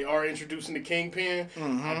 They are introducing the Kingpin.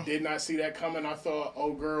 I did not see that coming. I thought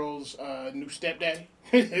old girl's new stepdaddy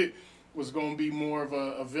was going to be more of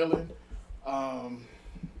a villain.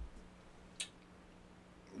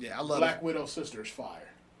 Yeah, I love Black Widow's sister is fire.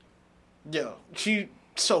 it. Yo, she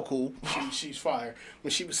so cool. She's fire.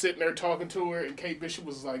 When she was sitting there talking to her, and Kate Bishop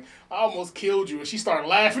was like, "I almost killed you," and she started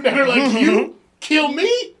laughing at her like, "You kill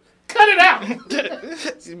me? Cut it out."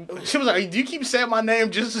 She was like, "Do you keep saying my name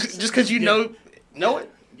just because you know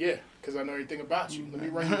it?" Yeah, because I know everything about you. Let me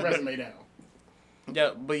run your resume down.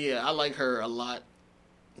 Yeah, but yeah, I like her a lot.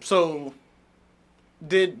 So,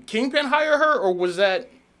 did Kingpin hire her, or was that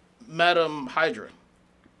Madam Hydra,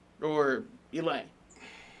 or Elaine?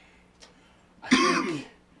 I think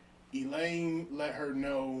Elaine let her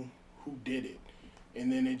know who did it,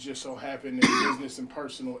 and then it just so happened that business and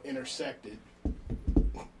personal intersected.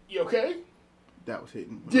 You okay? That was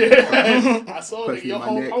hitting. Yeah, I saw Push that me your in my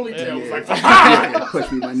whole neck. ponytail was Yeah. like. Yeah,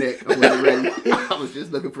 push me in my neck. I wasn't ready. I was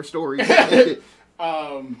just looking for stories.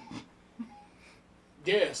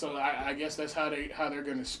 Yeah, so I guess that's how they're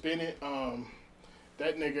gonna spin it.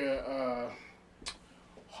 That nigga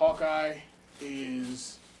Hawkeye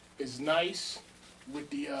is nice with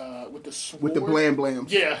the sword. With the blam blams.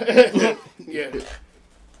 Yeah, yeah.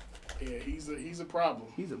 He's a problem.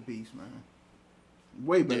 He's a beast, man.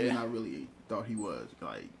 Way better Yeah. than I really thought he was.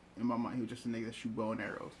 Like, in my mind, he was just a nigga that shoot bow and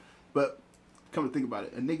arrows. But Come to think about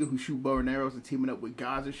it, a nigga who shoot bow and arrows and teaming up with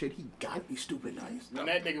guys and shit, he gotta be stupid nice. When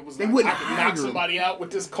that nigga was They like, wouldn't I could hire knock him. somebody out with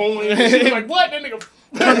this coin. And she was like, what? That nigga.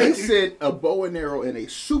 They sent a bow and arrow and a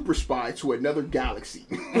super spy to another galaxy.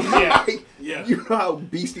 Yeah. Like, Yeah. You know how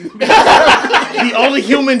beastie The only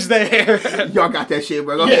humans there. y'all got that shit,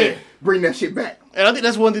 bro. Go ahead. Bring that shit back. And I think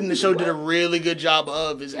that's one thing the show did a really good job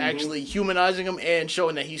of, is actually humanizing him and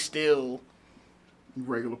showing that he's still...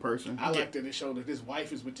 Regular person. I like that it showed that his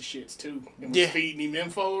wife is with the shits too. And was Yeah. feeding him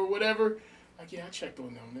info or whatever. Like, yeah, I checked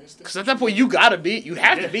on this. Because at that point, you gotta be. You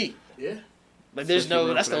have to be. Yeah. Like, there's Especially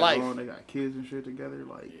no... That's for the that life. long, they got kids and shit together.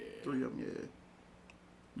 Like, 3 of them, yeah.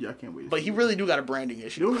 Yeah, I can't wait. But he really do got a branding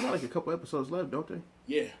issue. They only got like a couple episodes left, don't they?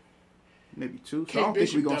 Yeah. Maybe 2. So Kate I don't think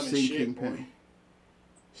Bishop we gonna dumb as see shit, Kingpin. boy.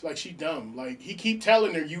 It's like she dumb. Like, he keep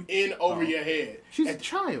telling her, you in over your head. She's At a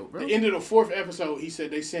child, bro. the end of the 4th episode, he said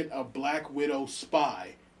they sent a Black Widow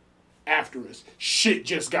spy after us. Shit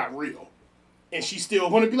just got real. And she still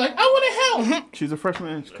want to be like, I want to help. She's a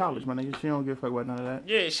freshman in college, my nigga. She don't give a fuck about none of that.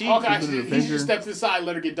 Yeah, she... Hawkeye, She's an he Avenger. just stepped to the side and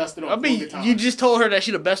let her get dusted off. I mean, you just told her that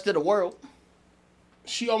she the best in the world.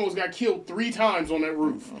 She almost got killed 3 times on that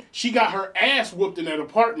roof. She got her ass whooped in that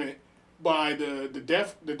apartment by the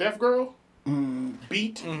deaf girl.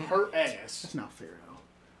 Beat her ass. That's not fair, though.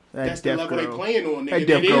 That's the level they playing on, nigga. That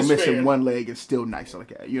deaf It girl is missing fair. one leg is still nice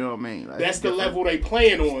like that. You know what I mean? Like, That's the different. level they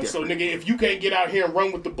playing on. So, different. nigga, if you can't get out here and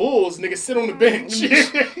run with the Bulls, nigga, sit on the bench.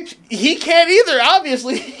 He can't either,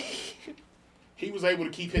 obviously. He was able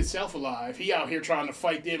to keep himself alive. He out here trying to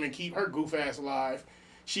fight them and keep her goof ass alive.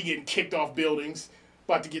 She getting kicked off buildings,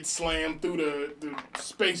 about to get slammed through the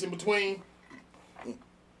space in between.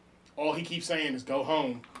 All he keeps saying is go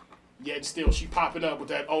home. Yet still she popping up with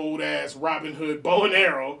that old ass Robin Hood bow and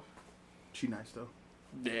arrow. She nice, though.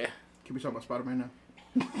 Yeah. Can we talk about Spider-Man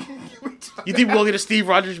now? You think we're going to get a Steve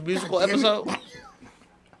Rogers musical episode?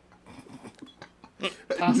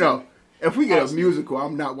 No. If we get a musical,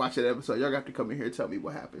 I'm not watching that episode. Y'all got to come in here and tell me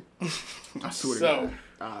what happened. I swear to God.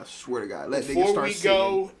 I swear to God. Let niggas Before start we singing.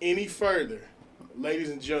 go any further,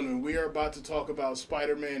 ladies and gentlemen, we are about to talk about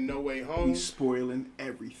Spider-Man No Way Home. We spoiling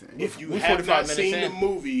everything. If you We have 45 not minutes seen in. the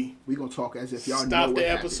movie, We gonna talk as if y'all know stop what the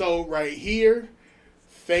happened. episode right here.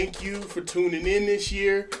 Thank you for tuning in this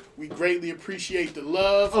year. We greatly appreciate the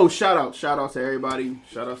love. Oh, shout out to everybody.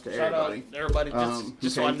 Shout outs to Shout out everybody. everybody, Who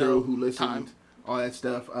just so I came know through, who listened, time. all that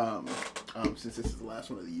stuff. Since this is the last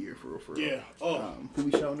one of the year, for real. Yeah. Oh. Who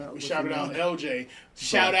we shouting out? We What's shouted his out name? LJ.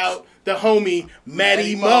 Shout out the homie Matty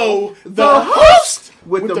Matty Mo, Mo, the host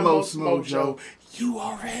with the most mojo. You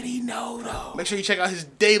already know though. Make sure you check out his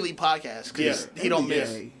daily podcast, because Yeah. he don't Every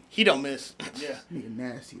miss. day. He don't miss. Yeah. Nigga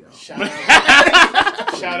nasty though. Shout out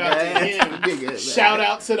to him. Nigga, Shout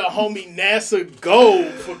out to the homie NASA Gold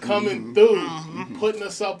for coming through, putting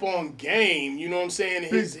us up on game. You know what I'm saying?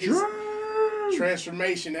 His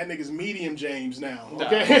transformation. That nigga's medium James now.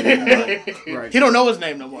 Okay. Right. He don't know his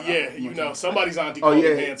name no more. Yeah, you know somebody's auntie Oh called yeah.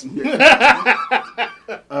 him handsome.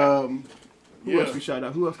 Who else we shout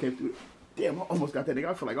out? Who else came through? Damn, I almost got that nigga.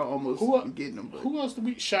 I feel like I almost getting him. But Who else do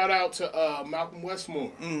we shout out to? Malcolm Westmore.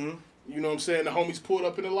 You know what I'm saying? The homies pulled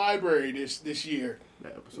up in the library this year.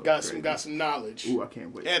 that episode Got some knowledge. Ooh, I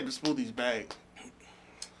can't wait. And the Smoothies bag.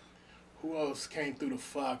 Who else came through the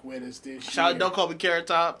fuck with us this Shout year? out, don't call me Carrot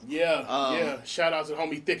Top. Yeah, yeah. Shout out to the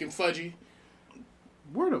homie Thick and Fudgy.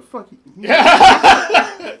 Where the fuck? We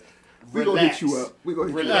Relax. gonna hit you up. We gonna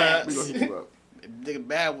hit Relax. you up. We gonna hit you up. Nigga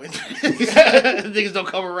bad when niggas don't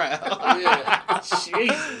come around. Yeah,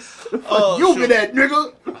 Jesus. Oh, You sure. get that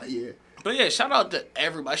nigga? Yeah. But yeah, shout out to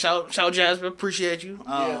everybody. Shout out Jasmine, appreciate you.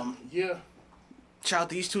 Yeah. Shout out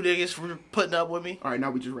these two niggas for putting up with me. All right,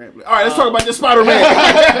 now we just rambling. All right, let's talk about this Spider-Man.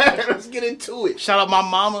 Let's get into it. Shout out my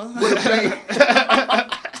mama.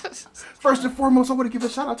 First and foremost, I want to give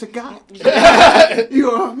a shout out to God. You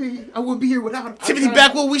know what I mean? I wouldn't be here without him. Timothy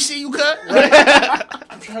Backwell, we see you cut.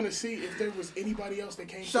 I'm trying to see if there was anybody else that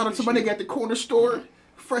came. Shout out to through my this nigga at the corner store,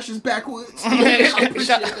 fresh as backwoods.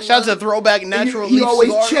 shout out to Throwback Natural He Leaf always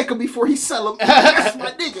Cigar. check him before he sell him. That's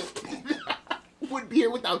my nigga. Wouldn't be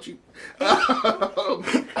here without you. That's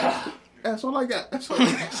all I got. That's all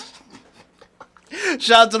I got.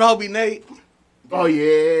 Shout out to the homie Nate. Oh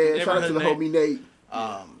yeah, shout out to the Nate. homie Nate.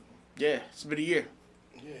 Yeah, it's been a year.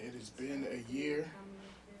 Yeah, it has been a year.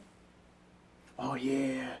 Oh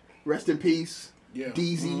yeah, rest in peace, Yeah.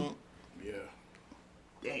 DZ. Yeah.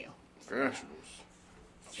 Damn. Factual.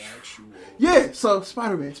 Yeah, so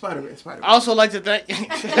Spider-Man. I also like to thank.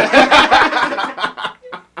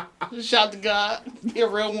 Shout out to God. He a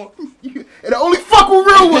real one. And I only fuck with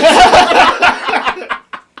real ones.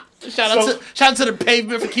 Shout Shout out to the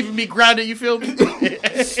pavement for keeping me grounded. You feel me?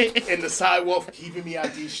 And the sidewalk for keeping me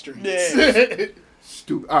out these streets. Yeah.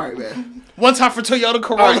 Stupid. All right, man. One time for Toyota All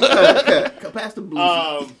Corolla. right, cut past the blue.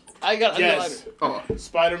 I got Yes. Oh.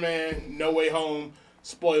 Spider-Man No Way Home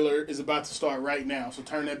spoiler is about to start right now. So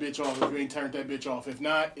turn that bitch off if you ain't turned that bitch off. If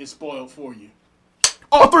not, it's spoiled for you.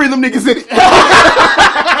 All three of them niggas in it.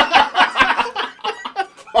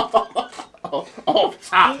 Off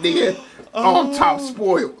top, nigga. Off top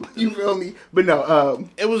spoiled. You feel me? But no,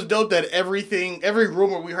 It was dope that every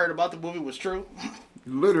rumor we heard about the movie was true.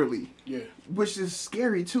 literally. Yeah. Which is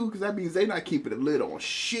scary too, because that means they not keeping a lid on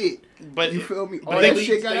shit. But you feel me? Or But they that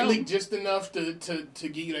shit got out. leaked just enough to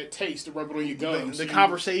give you that taste to rub it on your gums. the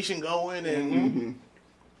conversation going, and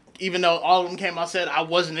even though all of them came out said I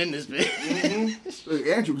wasn't in this bit. Look,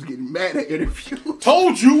 Andrew was getting mad at interview.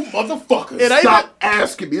 Told you, motherfuckers. And Stop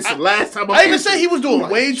asking me. It's the last time I even said he was doing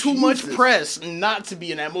I'm way like, too much Jesus. press not to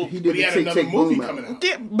be in that movie. He But did he the had Tick another Tick movie Boom coming out.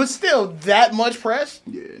 Yeah, but still, that much press?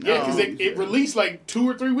 Yeah, Yeah, because it released like 2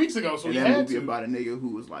 or 3 weeks ago, so And he that had movie to. about a nigga who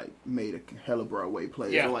was like made a hella Broadway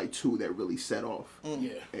plays. Yeah. There were like 2 that really set off.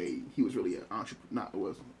 Yeah. He was really an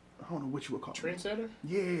entrepreneur. I don't know what you would call him. Trendsetter?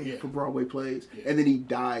 Yeah, Yeah. for Broadway plays. Yeah. And then he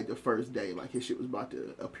died the first day. Like his shit was about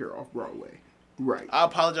to appear off Broadway. Right. I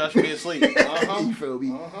apologize for being asleep. You feel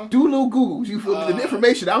me? Do little Googles. You feel me? The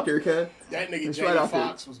information out there, cuz. That nigga It's Jamie right out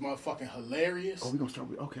Foxx was motherfucking hilarious. Oh, we gonna start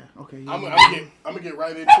with okay. Yeah. I'm gonna get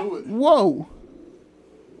right into it. Whoa.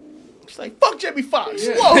 It's like, fuck Jamie Foxx.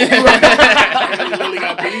 Yeah. Whoa. And Lily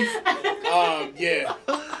got beef. Yeah.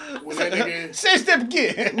 When that nigga, Say step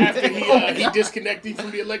again. after he disconnected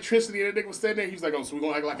from the electricity, and that nigga was standing there, he was like, "Oh, so we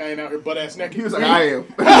gonna act like I ain't out here butt ass naked?" He was like, I am.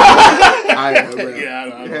 I am, bro. Yeah,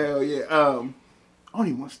 I know. Hell yeah. I don't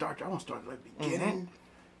even want to start. I want to start at the beginning.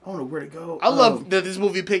 I don't know where to go. I love that this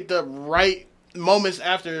movie picked up right moments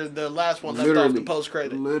after the last one left off the post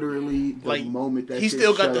credit. Literally, the Like, moment that he shit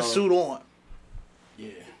still got shut the off. suit on. Yeah.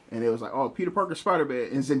 And it was like, oh, Peter Parker, Spider-Man,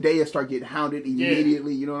 and Zendaya start getting hounded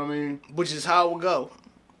immediately. You know what I mean? Which is how it would go.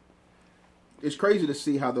 It's crazy to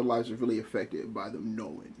see how their lives are really affected by them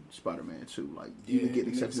knowing Spider-Man too. Like even getting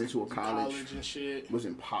accepted into a college and shit. was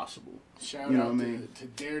impossible. Shout You know out what I mean? to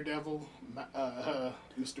Daredevil,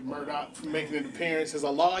 Mr. Murdoch, for making an appearance as a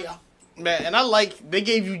lawyer. Man, and I like, they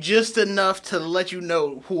gave you just enough to let you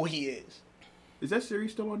know who he is. Is that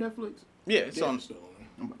series still on Netflix? Yeah, it's on. Still on there.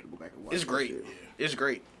 I'm about to go back and watch. It's that great. shit. It's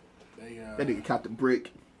great. They, That nigga caught the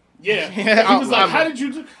brick. yeah. Yeah, He was like, I'm- how did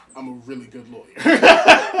you do? I'm a really good lawyer.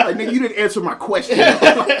 Like nigga, you didn't answer my question.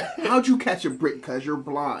 How'd you catch a brick? Cause you're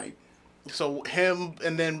blind. So him,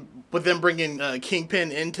 and then with them bringing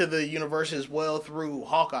Kingpin into the universe as well through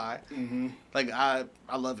Hawkeye. Like, I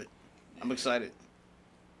love it. I'm excited.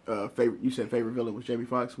 Favorite? You said favorite villain was Jamie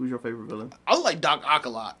Foxx. Who's your favorite villain? I like Doc Ock a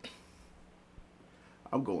lot.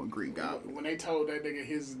 I'm going Green Goblin. When they told that nigga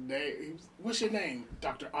his name, he was, what's your name?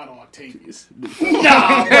 Dr. Otto Octavius. Like,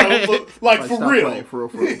 Nah, bro, but, like for stop real. playing, for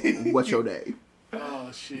real. What's your name?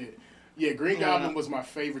 Oh shit. Yeah, Green Goblin was my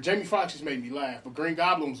favorite. Jamie Foxx just made me laugh, but Green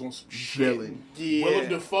Goblin was on some shit. Villain. Yeah. Willem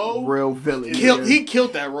Dafoe. Real villain. He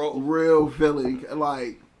killed that role. Real villain.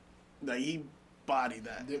 Like He bodied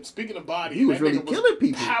that. Speaking of body, He was that really nigga killing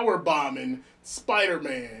people. Power bombing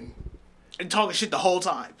Spider-Man. And talking shit the whole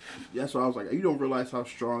time. that's why I was like, you don't realize how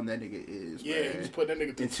strong that nigga is. Yeah, man. he was putting that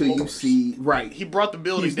nigga through Until you floors. see right. He brought the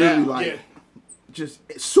building He's literally down. like Yeah. just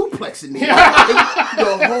suplexing me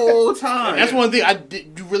the whole time. That's one thing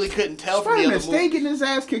you really couldn't tell from the Spider-Man other stay movie. getting his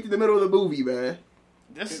ass kicked in the middle of the movie, man.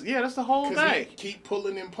 That's the whole Because he thing. keep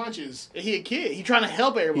pulling them punches. He a kid. He trying to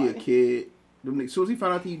help He a everybody. kid. As soon as he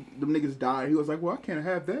found out them niggas died, he was like, well, I can't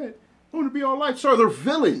have that. I want to be all life. Sir, they're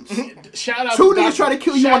villains. Shout out Two to niggas try to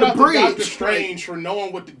kill you on shout the out to bridge. Doctor Strange for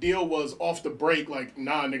knowing what the deal was off the break. Like,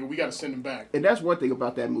 nah, nigga, we gotta send him back. And that's one thing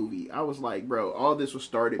about that movie. I was like, bro, all this was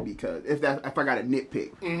started because if I got a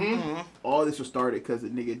nitpick, all this was started because the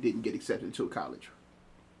nigga didn't get accepted into a college.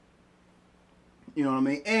 You know what I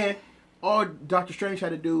mean? And all Doctor Strange had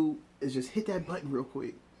to do is just hit that button real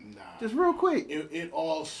quick, Nah. just real quick. It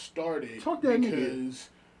all started Talk that nigga. because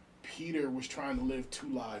Peter was trying to live 2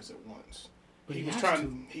 lives at once. But He he was has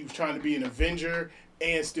trying to be an Avenger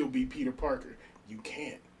and still be Peter Parker. You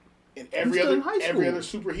can't. And He's every still in other high every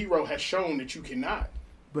school. other superhero has shown that you cannot.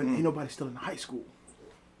 But ain't nobody still in high school.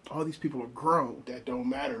 All these people are grown. That don't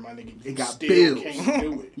matter, my nigga. You They got still bills. can't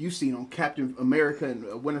do it. You seen on Captain America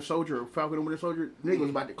and Winter Soldier, or Falcon and Winter Soldier, nigga was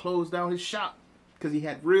about to close down his shop because he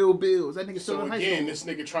had real bills. That nigga still So in high again, school. this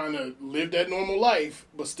nigga trying to live that normal life,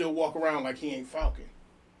 but still walk around like he ain't Falcon.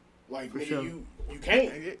 Like, For nigga, sure. you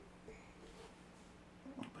can't.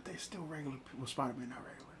 But they still regular people. Spider-Man not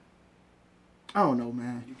regular. I don't know,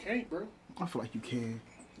 man. You can't, bro. I feel like you can.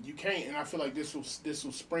 You can't, and I feel like this will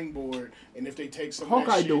springboard. And if they take some Hawkeye of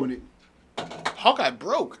that shit, doing it. Hawkeye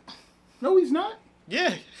broke. No, he's not.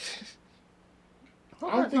 Yeah.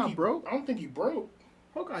 Hawkeye's not broke. I don't think he broke.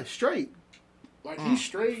 Hawkeye's straight. Like he's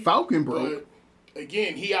straight. Falcon broke. But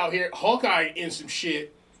again, he out here. Hawkeye in some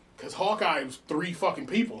shit because Hawkeye was 3 fucking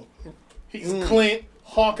people. He's Clint,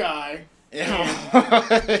 Hawkeye,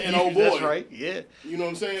 and old boy. That's right. Yeah. You know what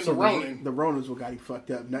I'm saying? So the Ronin. The Ronins what got him fucked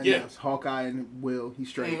up. Nothing else. Hawkeye and Will, he's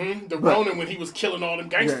straight. Mm-hmm. The Ronin when he was killing all them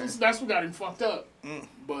gangsters. That's what got him fucked up.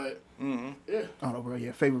 But yeah. I don't know, bro.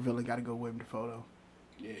 Yeah, favorite villain got to go with him. Dafoe though.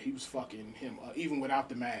 Yeah, he was fucking him even without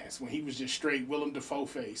the mask. When he was just straight Willem Dafoe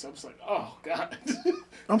face, I was like, oh god.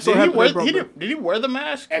 I'm so Did happy. did he wear the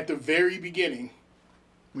mask? At the very beginning,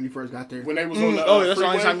 when he first got there. when they was on the that's the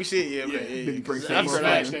freeway, only time you see it. Yeah, Yeah. yeah. Did he break he that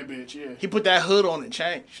smashed that bitch. Yeah. He put that hood on and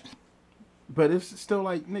changed. But it's still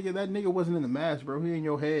like, nigga, that nigga wasn't in the mask, bro. He in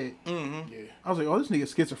your head. Yeah. I was like, oh, this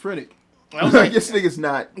nigga's schizophrenic. I was like, this nigga's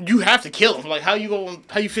not. you have to kill him. Like, how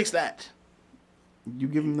you fix that? You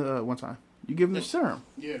give him the one time. You give him the serum.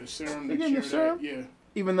 Yeah, the serum. They to gave him the cure serum? that. Yeah.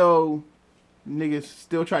 Even though niggas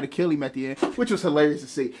still try to kill him at the end, which was hilarious to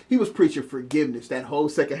see. He was preaching forgiveness that whole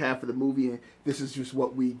second half of the movie, and this is just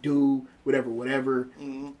what we do, whatever.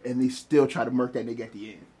 And they still try to murk that nigga at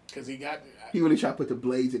the end. Because he got... He really tried to put the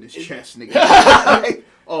blades in his chest, nigga.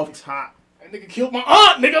 Off top. That nigga killed my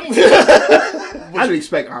aunt, nigga. I didn't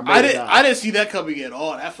expect Aunt May I to die. didn't see that coming at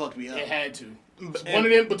all. That fucked me up. It had to. One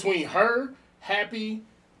of them, between her, Happy,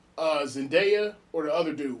 Zendaya, or the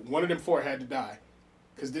other dude, one of them 4 had to die.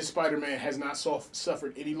 Because this Spider-Man has not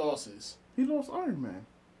suffered any losses. He lost Iron Man.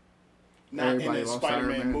 Not Everybody in the lost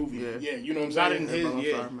Spider-Man Iron Man. movie. Yeah. Yeah, you know what I'm Not saying? in his- Everybody lost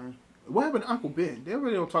yeah. Iron Man. What happened to Uncle Ben? They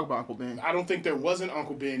really don't talk about Uncle Ben. I don't think there was an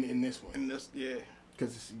Uncle Ben in this one. And this, yeah.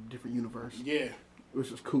 Because it's a different universe. Yeah.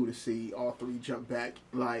 Which was cool to see all 3 jump back.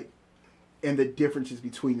 Like, and the differences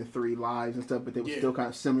between the 3 lives and stuff, but they were still kind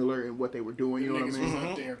of similar in what they were doing. You know what I Niggas mean? was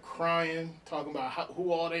up there crying, talking about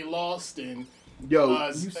who all they lost, and Yo,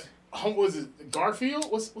 was it Garfield?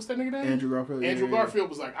 What's that nigga name? Andrew Garfield. Andrew yeah. Garfield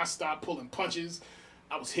was like, I stopped pulling punches.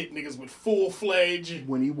 I was hitting niggas with full-fledged.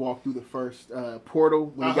 When he walked through the first portal,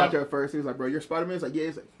 when he got there first, he was like, bro, you're Spider-Man? He's like, yeah.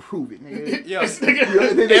 He's like, prove it, nigga. Yo, This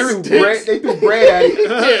nigga, They threw bread at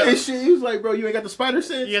him. And shit, he was like, bro, you ain't got the spider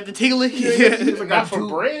sense? you got the tingling? He was like, not for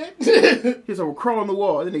bread. He's like, well, crawl on the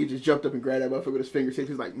wall. And then nigga just jumped up and grabbed that motherfucker with his fingertips.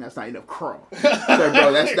 He's like, that's not enough, crawl. He's like,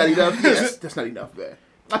 bro, that's not enough? Yes, that's not enough, man.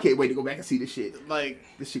 I can't wait to go back and see this shit. Like,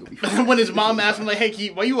 This shit gonna be fun. when his mom asked him, like, hey,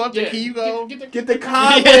 why you up there? Yeah. Can you go? Get the in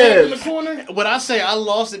cobwebs. the corner. When I say I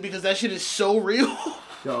lost it because that shit is so real.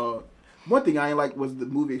 Dog. One thing I ain't like was the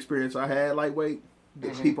movie experience I had. Lightweight, the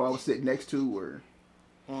people I was sitting next to were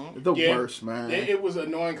the worst, man. It was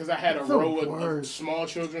annoying because I had a The row of worst. small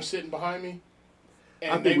children sitting behind me.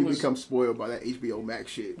 And I think we become spoiled by that HBO Max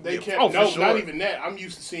shit. They kept, for no, sure. not even that. I'm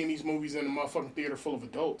used to seeing these movies in a motherfucking theater full of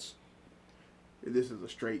adults. This is a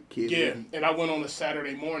straight kid. Yeah, and I went on a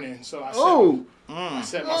Saturday morning, so I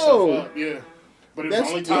set myself Oh. up. Yeah, but it was That's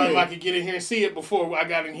the only time good. I could get in here and see it before I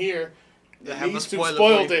got in here. They have a These two spoiler for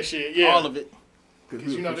spoiled you. that shit. Yeah, All of it.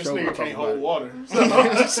 because you know for this sure nigga would've can't talked hold about it.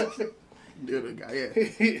 water. So,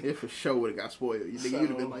 It for sure would have got spoiled. You think you'd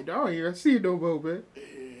have been like, oh yeah, I see it no more, man.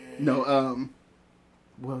 No,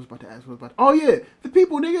 what I was about to ask? Oh yeah, the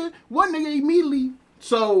people, nigga. One nigga immediately.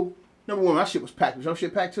 So number one, my shit was packed. Was your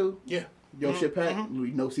shit packed too? yeah, Your shit packed?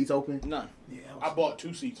 No seats open? None. Yeah, I bought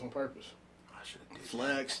 2 seats on purpose. I should have did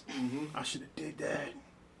Flex. I should have did that.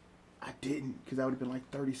 I didn't, because that would have been like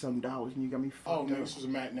 $30-something, and you got me fucked Oh no, up. this was a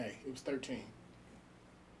matinee. It was 13.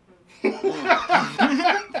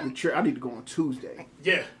 I need to go on Tuesday.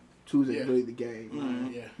 Yeah, Tuesday's Yeah. really the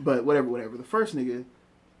game. yeah. But whatever. The first nigga,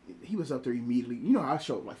 he was up there immediately. You know, I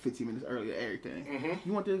showed up like 15 minutes early to everything.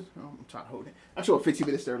 You want this? Oh, I'm tired of holding it. I showed up 15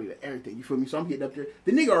 minutes early to everything. You feel me? So I'm getting up there.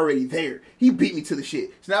 The nigga already there. He beat me to the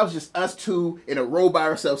shit. So now it's just us two in a row by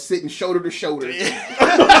ourselves, sitting shoulder to shoulder.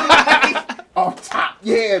 Off top.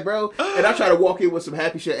 Yeah, bro. And I try to walk in with some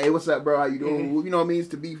happy shit. Hey, what's up, bro? How you doing? You know what I mean?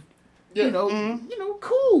 To be, you know,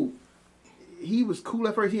 cool. He was cool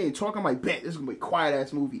at first. He ain't talking. I'm like, bet, this is going to be a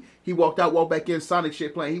quiet-ass movie. He walked out, walked back in, Sonic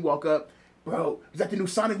shit playing. He walked up, bro, is that the new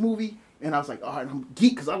Sonic movie? And I was like, all right, I'm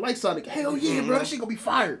geek because I like Sonic. Hell yeah, bro, that shit going to be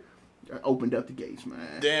fire. I opened up the gates,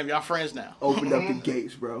 man. Damn, y'all friends now. Opened up the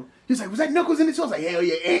gates, bro. He's like, was that Knuckles in it too? I was like, hell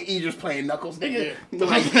yeah, and Idris playing Knuckles, nigga. Yeah.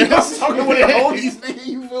 Like, I'm talking with the oldies, nigga,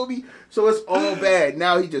 you feel me? So it's all bad.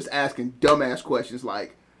 Now he just asking dumbass questions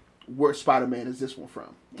like, where Spider-Man is this one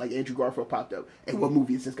from? Like Andrew Garfield popped up. And what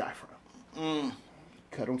movie is this guy from?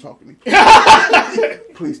 Cut, don't talk to me.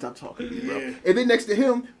 Please stop talking to me, bro. Yeah. And then next to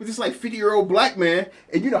him was this like 50-year-old black man,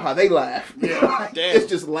 and you know how they laugh. Yeah. Damn. It's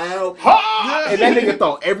just loud. Ha! And that nigga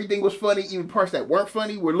thought everything was funny, even parts that weren't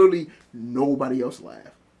funny where literally nobody else laughed.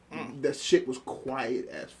 That shit was quiet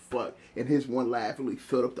as fuck, and his one laugh really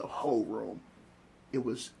filled up the whole room. It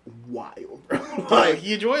was wild, bro. Like,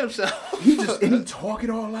 he enjoyed himself. He talking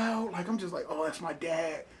all loud. Like, I'm just like, oh, that's my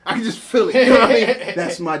dad. I can just feel it. You know what I mean?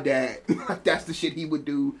 That's my dad. Like, that's the shit he would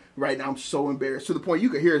do right now. I'm so embarrassed. To the point you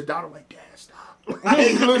could hear his daughter like, Dad, stop.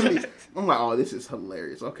 Like, literally. I'm like, oh, this is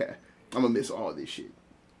hilarious. Okay. I'm going to miss all this shit.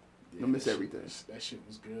 I'm going to miss everything. That shit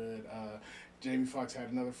was good. Jamie Foxx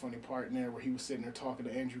had another funny part in there where he was sitting there talking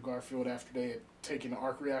to Andrew Garfield after they had taken the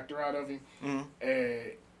arc reactor out of him.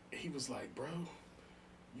 And he was like, bro,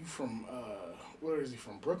 you from, where is he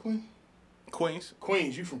from, Brooklyn? Queens.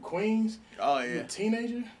 Queens. You from Queens? Oh, You yeah. a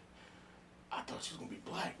teenager? I thought you was going to be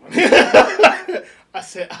black. I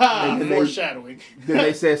said, foreshadowing. Then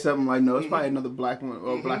they said something like, no, it's probably another black one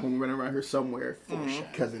or black woman running around here somewhere.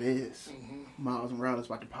 Because it is. Miles Morales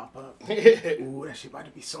about to pop up. Ooh, that shit about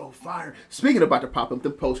to be so fire. Speaking of about to pop up, the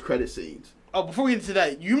post-credit scenes. Oh, before we get to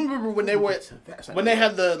that, you remember when they went, when they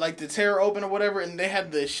had the terror open or whatever, and they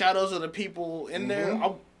had the shadows of the people in there?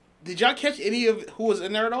 Did y'all catch any of who was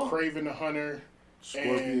in there at all? Craven the Hunter,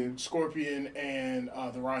 Scorpion, and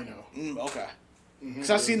the Rhino. Okay.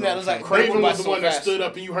 Because I seen that. It was like Craven was the one that stood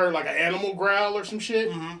up and you heard like an animal growl or some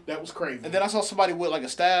shit. That was Craven. And then I saw somebody with like a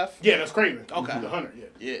staff. Yeah, that's Craven. Okay. The Hunter,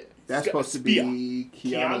 yeah. That's supposed to be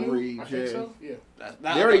Keanu Reeves. I think so, yeah.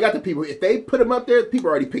 They already got the people. If they put them up there, people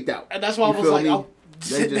already picked out. And that's why I was like, I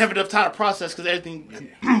didn't have enough time to process because everything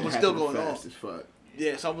was still going on. Fast as fuck.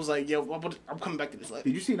 Yeah, so I was like, yo, I'm coming back to this later.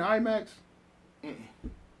 Did you see the IMAX?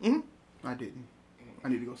 I didn't. I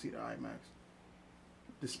need to go see the IMAX.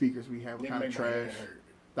 The speakers we have were kind of trash.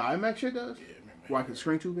 The IMAX shit does? Yeah, Why, the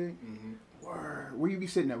screen too big? Word. Where you be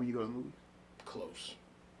sitting at when you go to the movies? Close.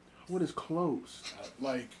 What is close?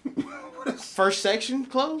 Like, First section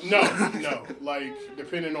closed? no. Like,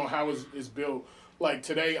 depending on how it's built. Like,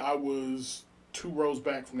 today I was 2 rows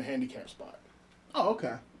back from the handicap spot. Oh,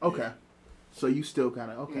 okay. Okay. So you still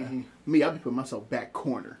kind of, okay. Me, I'll be putting myself back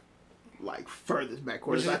corner. Like, furthest back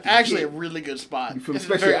corner. Which is actually a really good spot.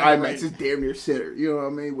 Especially IMAX is damn near center. You know what I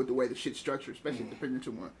mean? With the way the shit's structured, especially the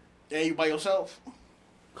Picture one. Yeah, you by yourself?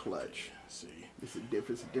 Clutch. See. It's a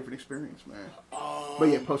different experience, man. But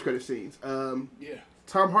yeah, post-credit scenes. Yeah.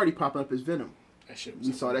 Tom Hardy popping up as Venom. That shit was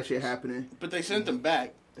We saw that shit happening. But they sent them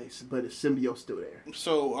back. But his symbiote's still there.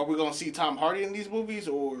 So are we going to see Tom Hardy in these movies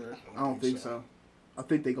or? I don't think so. I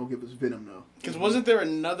think they're going to give us Venom, though. Because wasn't there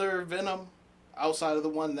another Venom outside of the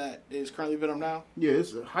one that is currently Venom now? Yeah,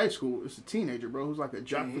 it's a high school. It's a teenager, bro, who's like a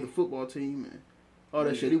jock for the football team and all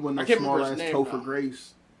that shit. He wasn't no small ass Topher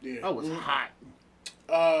Grace. Yeah. That was hot.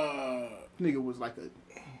 Nigga was like a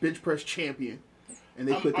bench press champion, and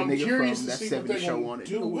they put the nigga from that 70 show on it.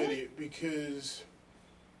 Do with it because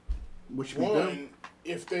Which one,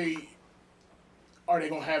 if they are they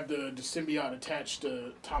gonna have the symbiote attached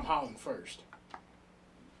to Tom Holland first?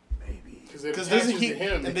 Maybe because doesn't he?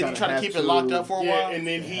 And then you try to keep it locked up for a while. And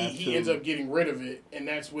then he ends up getting rid of it, and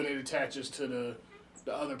that's when it attaches to the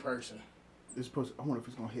other person. It's supposed. I wonder if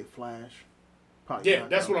it's gonna hit Flash. Probably Yeah,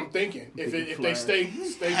 that's what I'm thinking. If they stay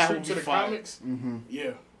true to the comics,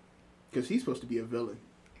 yeah. Because he's supposed to be a villain.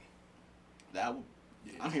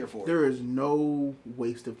 I'm here for it. There is no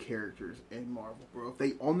waste of characters in Marvel, bro. If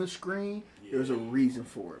they on the screen, there's a reason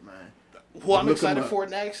for it, man. Who I'm excited for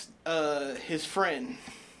next, his friend.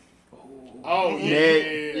 Oh,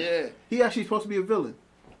 yeah. He actually supposed to be a villain.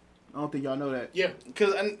 I don't think y'all know that. Yeah.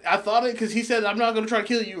 Because I thought it, because he said, I'm not going to try to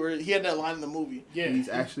kill you, or he had that line in the movie. Yeah. He's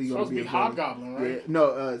actually going to be a Hobgoblin, right? Yeah.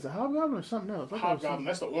 No, is it Hobgoblin or something else? Hobgoblin,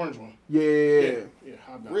 that's the orange one. Yeah,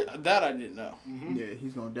 Hobgoblin. That I didn't know. Yeah,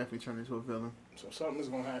 he's going to definitely turn into a villain. So something is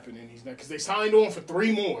going to happen, and he's not, because they signed on for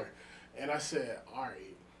 3 more. And I said, all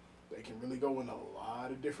right, they can really go in a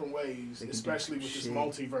lot of different ways, especially with this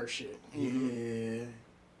multiverse shit. Yeah.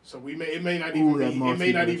 So it may not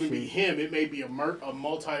even be him. It may be a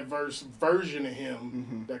multiverse version of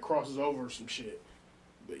him that crosses over some shit.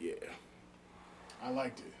 But yeah, I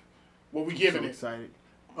liked it. What we giving it? Excited.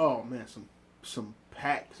 Oh man, some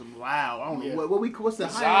pack, some loud. I don't know what's the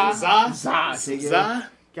Zah.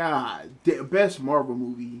 God, the best Marvel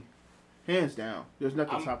movie, hands down. There's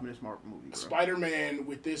nothing topping this Marvel movie. Bro. Spider-Man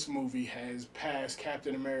with this movie has passed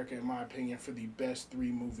Captain America, in my opinion, for the best 3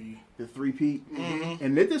 movie. The 3-peat.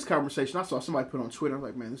 And in this conversation, I saw somebody put on Twitter. I was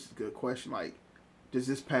like, man, this is a good question. Like, does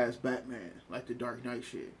this pass Batman, like the Dark Knight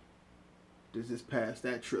shit? Does this pass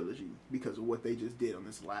that trilogy because of what they just did on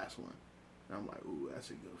this last one? And I'm like, ooh, that's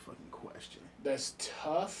a good fucking question. That's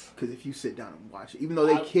tough. Because if you sit down and watch it, even though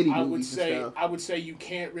they kiddie movies and stuff. I would say you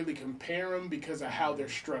can't really compare them because of how they're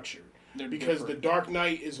structured. They're because different. The Dark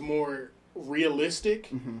Knight is more realistic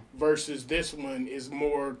versus this one is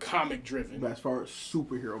more comic driven. But as far as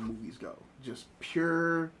superhero movies go, just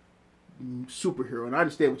pure superhero. And I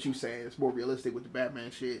understand what you're saying. It's more realistic with the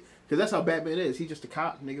Batman shit. Because that's how Batman is. He's just a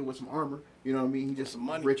cop, nigga, with some armor. You know what I mean? He's just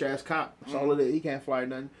a rich-ass cop. That's all it is. He can't fly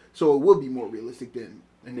nothing. So it would be more realistic than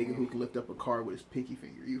a nigga who can lift up a car with his pinky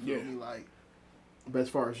finger. You feel me? Like, but as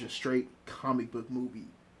far as just straight comic book movie,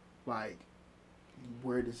 like,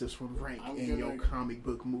 where does this one rank in your comic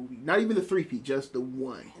book movie? Not even the 3P, just the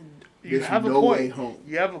one. You have no a point. Way home.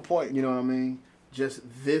 You have a point. You know what I mean? Just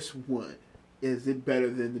this one. Is it better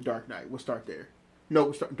than the Dark Knight? We'll start there. No,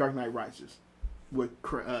 we'll start Dark Knight Rises. With,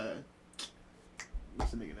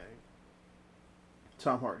 what's the nigga name?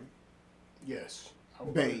 Tom Hardy. Yes.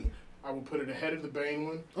 Bane. I will put it ahead of the Bane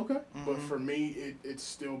one. Okay. But for me, it's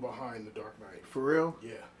still behind the Dark Knight. For real?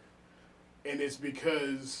 Yeah. And it's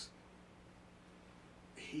because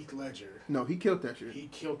Heath Ledger. No, he killed that shit. He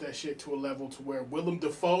killed that shit to a level to where Willem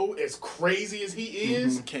Dafoe, as crazy as he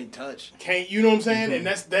is, can't touch. You know what I'm saying? And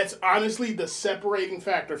that's honestly the separating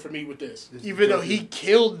factor for me with this. Even though he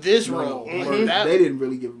killed this role. They didn't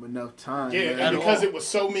really give him enough time. Yeah, and because it was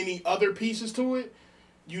so many other pieces to it,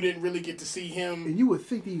 you didn't really get to see him. And you would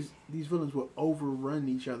think these villains would overrun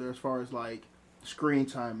each other as far as like screen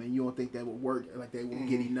time, and you don't think that would work. Like they won't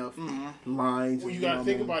get enough lines. Well, you got to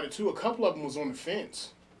think about it too. A couple of them was on the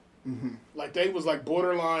fence. Like they was like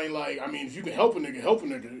borderline. Like I mean, if you can help a nigga, help a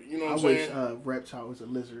nigga. You know what I'm saying? I wish Reptile was a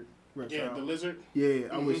lizard. Reptile. Yeah, the lizard. Yeah,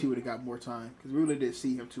 I wish he would have got more time because we really didn't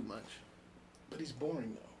see him too much. But he's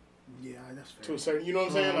boring though. Yeah, that's fair. To a certain, you know what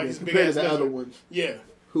I'm saying? Like he's big compared ass to the lizard. other ones. Yeah.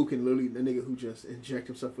 Who can literally the nigga who just inject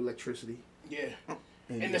himself with electricity. Yeah.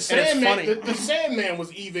 And the Sandman, the Sandman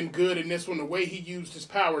was even good in this one. The way he used his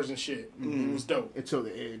powers and shit, it was dope until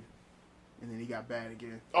the end, and then he got bad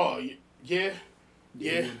again. Oh yeah.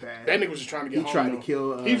 That nigga was just trying to get home. He tried to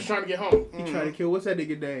kill. He was trying to get home. He tried to kill. What's that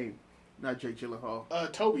nigga name? Not Jake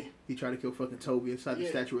Gyllenhaal. Toby. He tried to kill fucking Toby inside the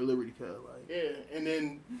Statue of Liberty. And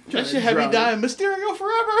then that shit had me dying Mysterio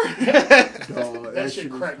forever. Dog, that shit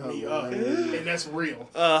cracked me up, and that's real.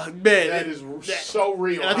 Man, that is so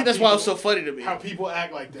real. And I think that's why it was so funny to me. How people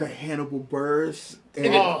act like that. The Hannibal Buress.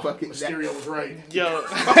 And fucking Mysterio was right. Yo,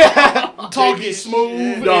 talking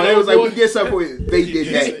smooth. No, it was like we get something. They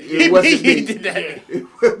did that. It wasn't me. He did that.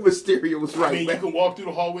 Mysterio was right. I mean, you can walk through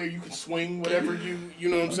the hallway. You can swing whatever you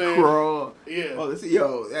know what I'm saying. Crawl. Yeah. Oh,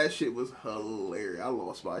 that shit was hilarious. I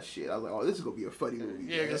lost my shit. I was like, oh, this is gonna be a funny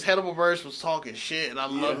movie. Yeah, because Hannibal Buress was talking shit, and I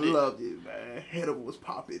loved it, man. Hannibal was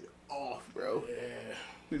popping off, bro. Yeah.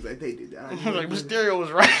 He was like, they did that. Like Mysterio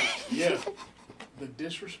was right. Yeah. The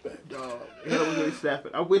disrespect. Dog. Hannibal was really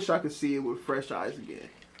snapping. I wish I could see it with fresh eyes again.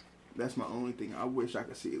 That's my only thing. I wish I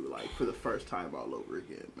could see it like for the first time all over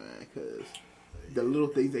again, man. Because the little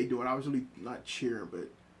things they do, and I was really not cheering,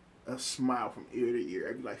 but a smile from ear to ear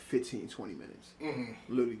every like 15, 20 minutes.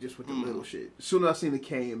 Literally just with the little shit. As soon as I seen the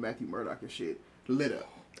Kane and Matthew Murdock and shit, lit up.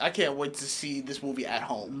 I can't wait to see this movie at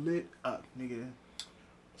home. Lit up, nigga.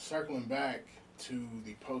 Circling back to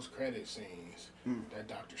the post-credit scenes, that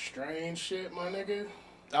Doctor Strange shit, my nigga.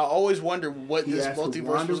 I always wonder what this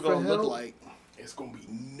multiverse was going to look like. It's going to be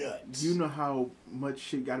nuts. You know how much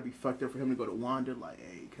shit got to be fucked up for him to go to Wanda? Like,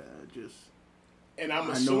 hey, just... And I'm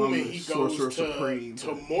assuming he goes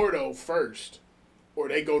to Mordo first. Or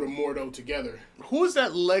they go to Mordo together. Who is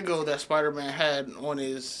that Lego that Spider-Man had on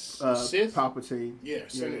his... Sith? Palpatine. Yeah,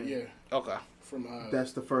 Senate, yeah. Okay.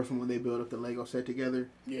 That's the first one when they built up the Lego set together.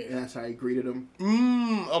 Yeah. And that's how he greeted him.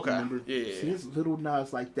 Okay. Remember? Yeah. See, his little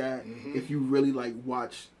nods like that, if you really, like,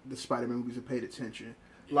 watch the Spider-Man movies and paid attention.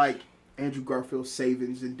 Like... Andrew Garfield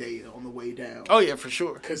saving Zendaya on the way down. Oh, yeah, for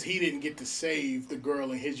sure. Because he didn't get to save the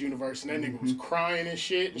girl in his universe, and that nigga was crying and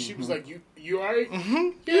shit, and she was like, you alright?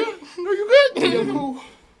 Yeah. No, you good? Yeah, cool.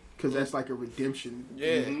 Because that's like a redemption.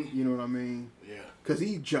 Yeah. You know what I mean? Yeah. Because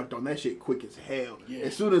he jumped on that shit quick as hell. Yeah.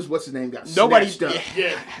 As soon as what's-his-name got snatched up.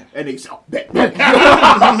 Yeah. And he's all that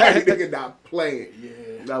nigga not playing.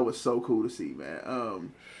 Yeah. That was so cool to see,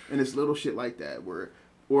 man. And it's little shit like that where...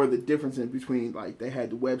 Or the difference in between, like, they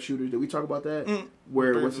had the web shooters. Did we talk about that?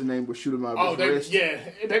 Where, what's his name, was shooting out of his wrist? Yeah.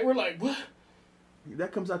 They were like, what?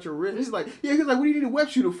 That comes out your wrist. He's like, what do you need a web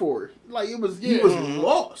shooter for? Like, he was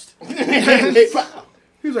lost. He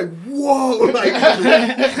was like, whoa. Like,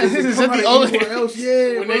 is that the only else?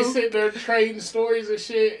 Yeah, when they sit there trading stories and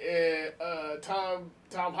shit, and Tom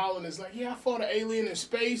Holland is like, yeah, I fought an alien in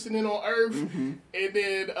space and then on Earth. And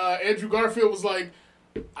then Andrew Garfield was like,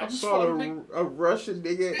 I just saw fought a a Russian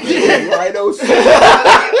nigga in a rhino suit.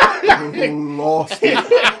 Lost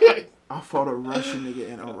it. I fought a Russian nigga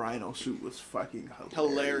in a rhino suit was fucking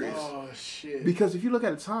hilarious. Oh shit! Because if you look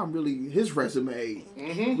at the time, really, his resume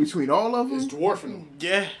between all of them is dwarfing him.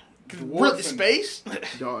 Yeah. Really, space?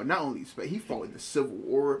 Dog, not only space, he fought in the Civil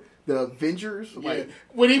War, the Avengers. Yeah. Like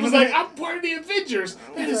when he was like, "I'm part of the Avengers.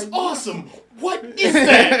 That is awesome. What is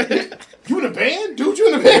that? You in a band, dude?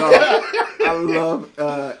 You in a band?" Dog, I love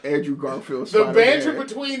Andrew Garfield's The banter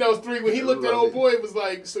between those three when he looked at old boy, it was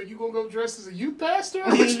like, "So you gonna go dressed as a youth pastor?"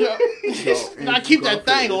 Nah, keep that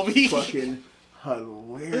thing over here. Fucking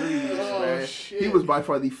hilarious, man. Shit. He was by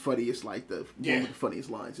far the funniest, like one of the funniest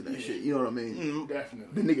lines in that shit. You know what I mean?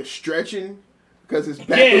 Definitely. The nigga stretching because his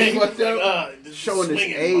back was fucked up, showing his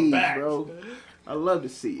age, bro. I love to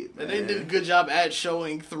see it, man. And they did a good job at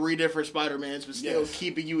showing 3 different Spider-Mans, but still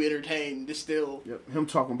keeping you entertained. It's still him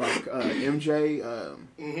talking about MJ,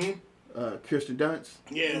 Kirsten Dunst.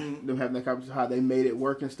 Yeah. Them having that conversation, how they made it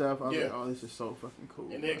work and stuff. I was like, oh, this is so fucking cool.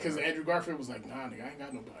 And then because Andrew Garfield was like, "Nah, nigga, I ain't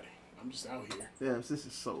got nobody. I'm just out here." Yes, this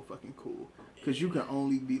is so fucking cool. Because you can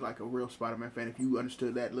only be like a real Spider-Man fan if you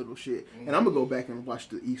understood that little shit. And I'm going to go back and watch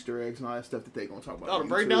the Easter eggs and all that stuff that they're going to talk about. Oh, the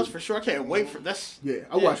breakdowns for sure. I can't wait for this. Yeah,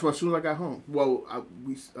 I watched one as soon as I got home. Well,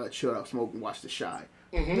 we chilled out, smoked, and watched The Shy.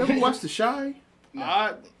 You ever watched The Shy?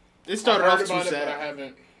 No. It started off too sad. But I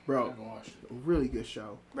haven't watched it. A really good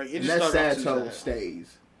show. Like, and that sad tone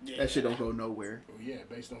stays. Yeah. That shit don't go nowhere. Oh, yeah,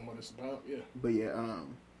 based on what it's about, yeah. But yeah,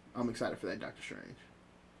 I'm excited for that Doctor Strange.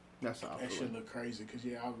 That's all. That shit look crazy because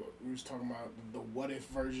we was talking about the what if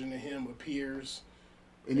version of him appears,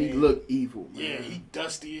 and he look evil. Man. Yeah, he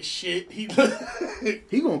dusty as shit. He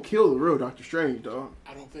gonna kill the real Doctor Strange, dog.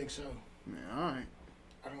 I don't think so. Man, all right.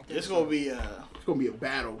 I don't think it's gonna be it's gonna be a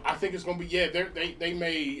battle. I think it's gonna be they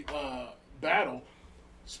made battle.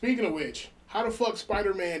 Speaking of which, how the fuck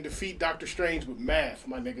Spider-Man defeat Doctor Strange with math,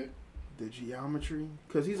 my nigga? The geometry,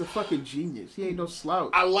 because he's a fucking genius. He ain't no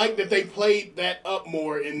slouch. I like that they played that up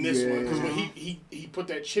more in this one because when he put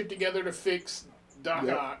that chip together to fix Doc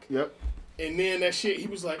Ock. Yep. And then that shit, he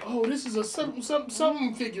was like, "Oh, this is a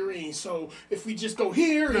something figurine. So if we just go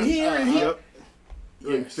here and here and here." Yep.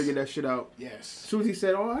 Yes. Figured that shit out. Yes. As soon as he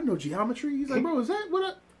said, "Oh, I know geometry," he's like, "Bro, is that what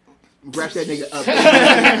I?" Wrap that nigga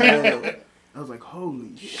up. I was like,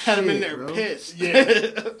 holy shit. Had him in there pissed.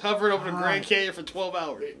 Yeah. Hovering over the Grand Canyon for 12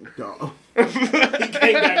 hours. Dog. He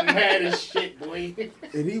came back mad as shit, boy.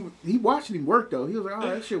 And he watched him work, though. He was like,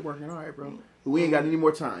 that shit working all right, bro. But we ain't got any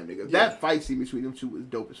more time, nigga. Yeah. That fight scene between them two was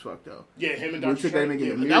dope as fuck, though. Yeah, him and Dr.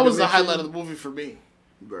 Strange. That was the highlight of the movie for me.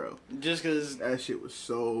 Bro. Just because. That shit was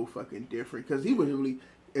so fucking different. Because he wouldn't really...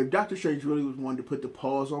 If Doctor Strange really was one to put the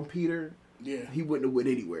pause on Peter, he wouldn't have went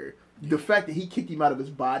anywhere. The fact that he kicked him out of his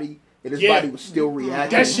body... And his body was still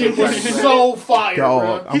reacting. That shit was so fire,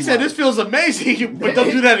 bro. He said, "This feels amazing, but don't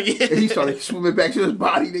do that again." And he started swimming back to his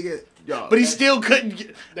body, nigga. But he still couldn't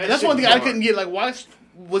get... That's one thing I couldn't get. Like, why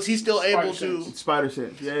was he still able to... Spider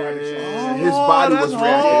sense. Yeah. His body was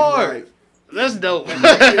reacting. Right. That's dope.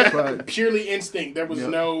 Purely instinct. There was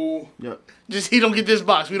no... Yep. Just, he don't get this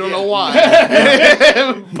box. We don't know why.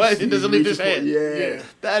 But it doesn't leave his hand. Yeah.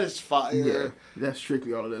 That is fire. Yeah. That's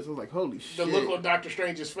strictly all of this. I was like, holy shit. The look on Doctor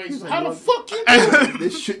Strange's face. Like, how the fuck you doing?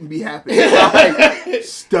 This shouldn't be happening. Like,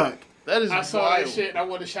 stuck. That is I saw that shit. I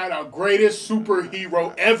want to shout out greatest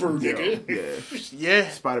superhero ever, nigga. Yeah.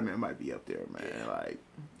 Spider-Man might be up there, man. Yeah. Like,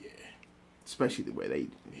 especially the way they...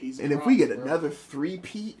 And if we get another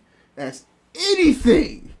 3-peat, that's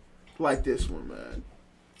anything like this one, man.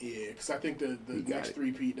 Yeah, because I think the next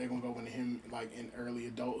 3-peat, they're going to go into him, like, in early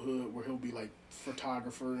adulthood, where he'll be, like,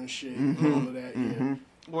 photographer and shit, and all of that, yeah.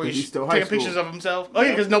 Where he's still taking pictures of himself. Oh, yeah,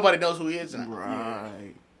 because nobody knows who he is now.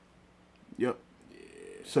 Right. Yep.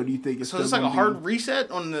 So do you think it's like a hard reset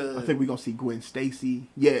on the... I think we're going to see Gwen Stacy.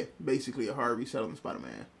 Yeah, basically a hard reset on the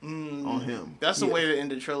Spider-Man. On him. That's the way to end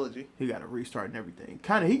the trilogy. He got to restart and everything.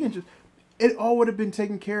 Kind of, he can just... It all would have been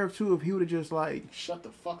taken care of, too, if he would have just, like... Shut the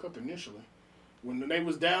fuck up initially. When they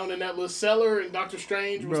was down in that little cellar and Doctor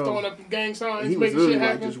Strange was throwing up gang signs, he making was shit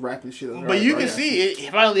happen. Like just rapping shit on. But you can see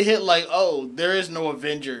it finally hit like, oh, there is no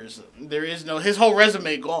Avengers. There is no... His whole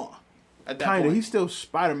resume gone at that point. He's still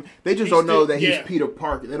Spider-Man. They just don't know that he's Peter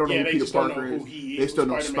Parker. They don't know who Peter Parker is. They still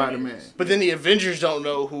know Spider-Man. But then the Avengers don't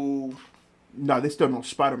know who... No, they still know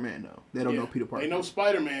Spider-Man, though. They don't know Peter Parker. They know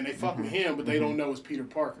Spider-Man. They fuck with him, but they don't know it's Peter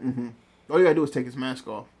Parker. All you gotta do is take his mask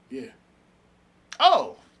off. Yeah.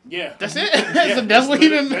 Oh. Yeah. That's it? That's what he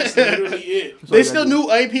been... That's literally it. They still knew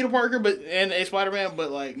a Peter Parker and a Spider-Man, but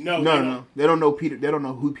like... No. They don't know Peter. They don't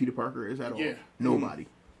know who Peter Parker is at all. Yeah. Nobody.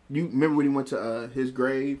 You remember when he went to his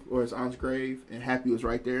grave or his aunt's grave and Happy was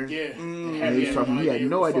right there? Yeah. And he was talking. He had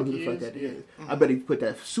no idea who the fuck that is. I bet he put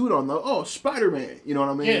that suit on though. Oh, Spider-Man. You know what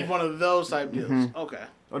I mean? Yeah, one of those type deals. Okay.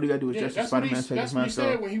 All you gotta do is just Spider-Man take his That's what he mask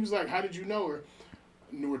said off. when he was like, "How did you know her?"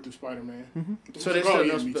 I knew her through Spider-Man. So they still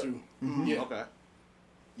know me too. Yeah. Okay.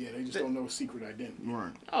 Yeah, they just don't know a secret identity.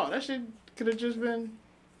 Right. Oh, that shit could have just been.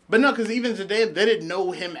 But no, because even today they didn't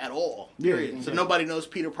know him at all. Period. Yeah. So nobody knows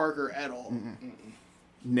Peter Parker at all.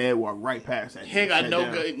 Ned walked right past that. He ain't got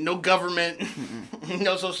no government,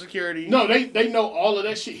 no social security. No, they know all of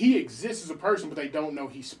that shit. He exists as a person, but they don't know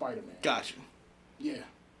he's Spider-Man. Gotcha. Yeah.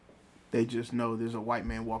 They just know there's a white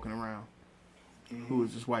man walking around. Who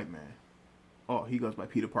is this white man? Oh, he goes by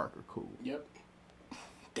Peter Parker. Cool. Yep.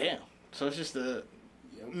 Damn. So it's just a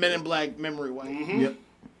Men in Black memory white. Yep.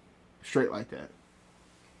 Straight like that.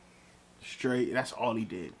 Straight. That's all he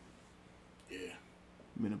did. Yeah.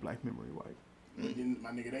 Men in Black memory white. My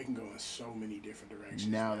nigga, they can go in so many different directions.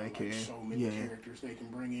 Now they like, can. So many characters they can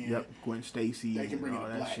bring in. Yep. Gwen Stacy. They can bring in all a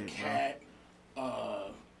that Black shit, Cat.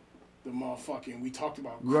 The motherfucking, we talked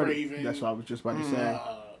about bro. Craven. That's what I was just about to say.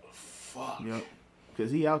 Fuck. Yep.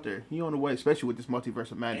 Because he out there. He on the way, especially with this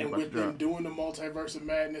Multiverse of Madness And about with to them drop. doing the Multiverse of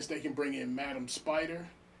Madness, they can bring in Madam Spider.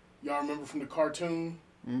 Y'all remember from the cartoon?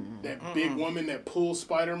 That big woman that pulls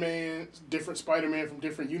Spider-Man, different Spider-Man from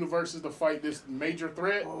different universes to fight this major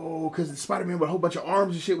threat. Oh, because Spider-Man with a whole bunch of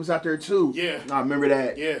arms and shit was out there too. Yeah. I remember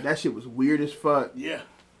that. Yeah. That shit was weird as fuck. Yeah.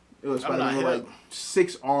 It was I'm not Spider-Man with hip. like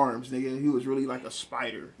 6 arms, nigga. He was really like a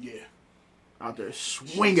spider Yeah. out there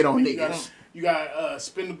swinging on niggas. You got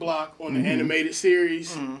Spin the Block on the animated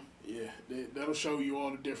series. Yeah, that'll show you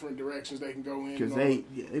all the different directions they can go in. Because they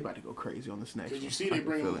about to go crazy on this next one. Because you see they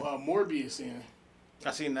bring Morbius in. I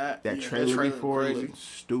seen that. That Yeah, trailer before crazy. looked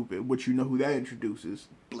stupid. Which you know who that introduces.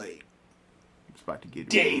 Blade. It's about to get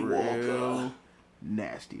Daywalker. real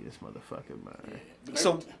nasty, this motherfucker, man. But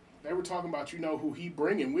So they were talking about, who he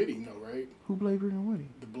bringing with him, though, right? Who Blade bringing with him?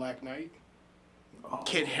 The Black Knight.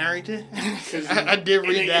 Kit Harington. 'Cause I did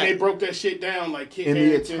read that. And they broke that shit down like Kit In the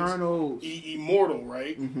Harington's Eternals. immortal,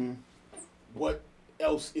 right? What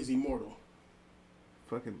else is immortal?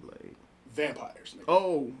 Fucking Blade. Vampires. Nigga.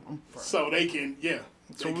 Oh. So they can,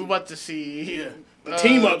 So we're about to see. The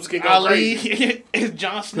team ups can go Ali crazy. is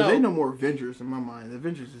Jon Snow. Because they know more Avengers in my mind. The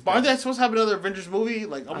Avengers is But aren't dead. they supposed to have another Avengers movie?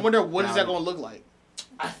 Like, I wonder what is that going to look like?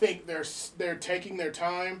 I think they're taking their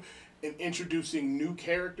time and introducing new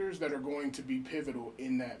characters that are going to be pivotal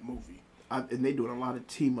in that movie. And they doing a lot of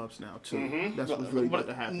team ups now too. That's what's really about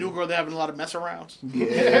to happen. New Girl, they're having a lot of mess arounds.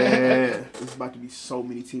 Yeah, it's about to be so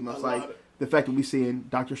many team ups. A Like lot. the fact that we seeing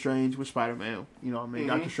Doctor Strange with Spider-Man. You know what I mean?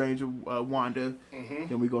 Doctor Strange with Wanda.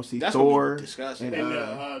 Then we gonna see That's Thor. gonna be disgusting. And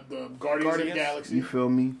the Guardians of the Galaxy. You feel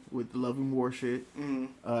me? With the Love and War shit.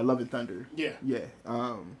 Love and Thunder. Yeah. Yeah.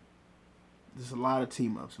 There's a lot of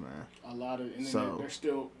team ups, man. A lot of, and then So- they're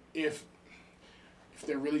still, if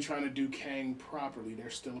they're really trying to do Kang properly,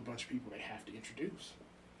 there's still a bunch of people they have to introduce.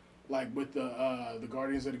 Like with the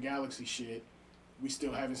Guardians of the Galaxy shit, we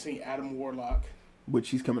still haven't seen Adam Warlock. Which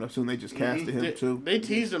he's coming up soon. They just casted him too. They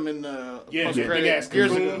teased him in the big ass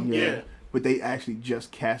years cocoon. ago. Yeah. But they actually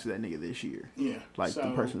just casted that nigga this year. Yeah. Like So,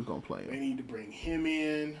 the person who's gonna play They him. need to bring him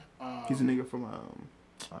in. He's a nigga from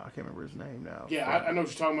I can't remember his name now. Yeah, I know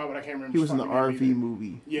what you're talking about, but I can't remember. He his was in the fucking name RV either.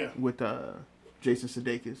 movie. Yeah. With Jason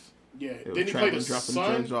Sudeikis. Yeah. It was Didn't he play the dropping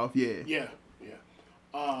son? drugs off. Yeah. Yeah. Yeah.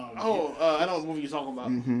 I know what movie you're talking about.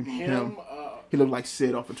 Him. He looked like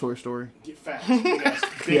Sid off of Toy Story. Get fat. Big ass,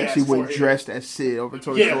 He actually went forehead. dressed as Sid over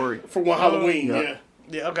Toy Yeah, Story. for one Halloween. Yeah. Yeah.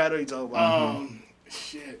 Yeah, okay, I know what you're talking about.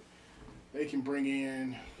 Shit. They can bring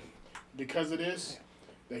in, because of this,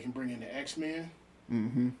 they can bring in the X-Men.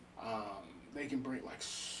 They can bring like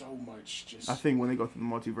so much. Just I think when they go through the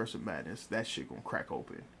Multiverse of Madness, that shit gonna crack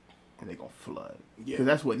open, and they gonna flood. Yeah. Because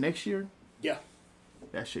that's what next year. Yeah.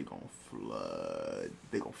 That shit gonna flood.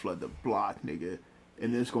 They gonna flood the block, nigga.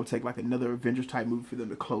 And then it's gonna take like another Avengers type movie for them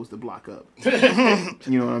to close the block up.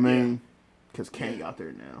 You know what I mean? Because Kang out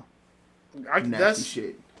there now. Nasty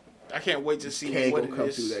shit. I can't wait to see Kang what gonna it come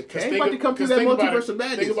is. through that. Cause Kang about to come through that Multiverse of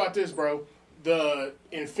Madness. Think about this, bro. The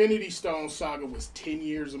Infinity Stone saga was 10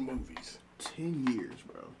 years of movies. 10 years,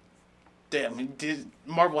 bro. Damn, did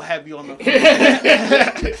Marvel have you on the?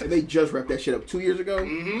 And they just wrapped that shit up 2 years ago.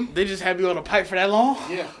 They just have you on a pipe for that long?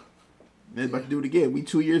 Yeah. They're about to do it again. We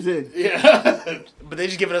 2 years in. Yeah. But they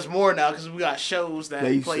just giving us more now because we got shows that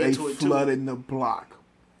play into it too. flooding the block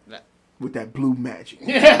with that blue magic.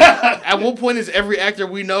 At what point is every actor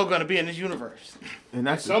we know going to be in this universe? And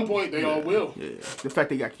that's At some point, they all will. Yeah. The fact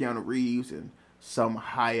they got Keanu Reeves and Salma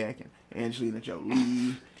Hayek and Angelina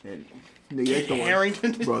Jolie And nigga, they throwing,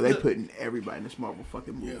 Harrington. bro, they putting everybody in this Marvel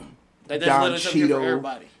fucking movie. Yeah. That's Don literally something for Cheadle.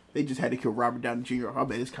 everybody. They just had to kill Robert Downey Jr. I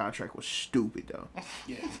bet his contract was stupid though.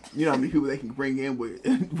 Yeah. You know how many people they can bring in with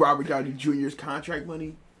Robert Downey Jr.'s contract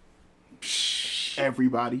money?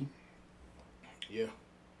 Everybody. Yeah.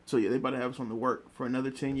 So yeah, they about to have us on the work for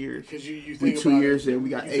another 10 years. Because you We think 2 about years it, in, we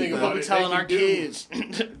got you 8 think left. about We're it, telling they our can kids.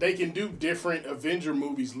 They can do different Avenger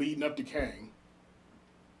movies leading up to Kang.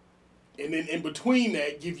 And then in between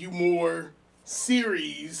that, give you more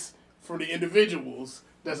series for the individuals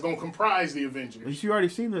that's going to comprise the Avengers. You already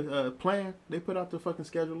seen the plan? They put out the fucking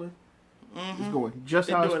scheduling. It's going just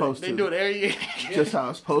how it's supposed to. They do it every year. Just how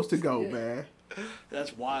it's supposed to go, man.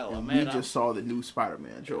 That's wild, And man. we just saw the new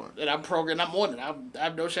Spider-Man joint. And I'm programmed. I'm on it. I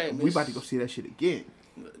have no shame. We about to go see that shit again.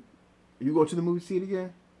 You go to the movie see it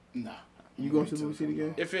again? Nah. You going to the movie see it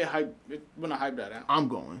again? If when I hype that out. I'm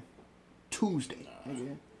going Tuesday.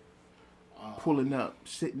 Nigga. Pulling up,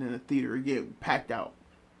 sitting in the theater again, packed out.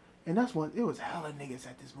 And that's one. It was hella niggas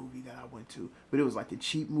at this movie that I went to, but it was like the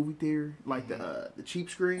cheap movie theater, like the cheap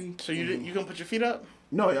screen. So you gonna put your feet up?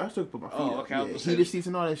 No, yeah, I still put my feet Oh, up. okay, I was Yeah, gonna say- heated seats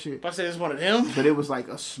and all that shit. If I say this one of them. But it was like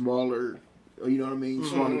a smaller, you know what I mean?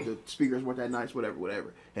 Smaller. The speakers weren't that nice,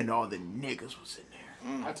 whatever. And all the niggas was in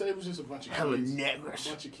there. I tell you, it was just a bunch of Hella kids. niggas. A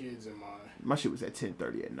bunch of kids in mine. My shit was at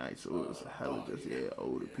 10:30 at night, so it was hella just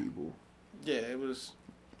older people. Yeah, it was.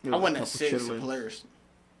 It I was went a at couple 6. chillin'. Polaris.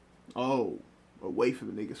 Oh, away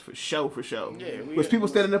from the niggas for show. Yeah, Was people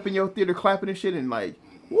standing up in your theater clapping and shit and like,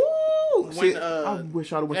 woo? See, I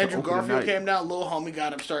wish I'd have went to Andrew opening Garfield night. came down, little homie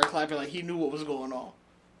got up, started clapping like he knew what was going on.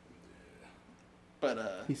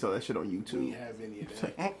 But He saw that shit on We didn't YouTube. have any of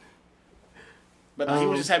that. he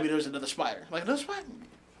was just happy there was another spider. Like another spider.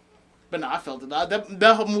 But no, I felt it.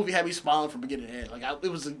 That whole movie had me smiling from beginning to end. Like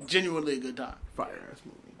it was genuinely a good time. Fire ass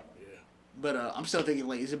movie. Yeah. But I'm still thinking,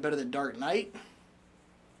 like, is it better than Dark Knight?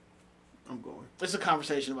 I'm going. It's a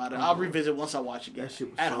conversation about it. I'll revisit once I watch it again. That shit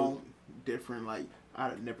was at so home. different. Like I'd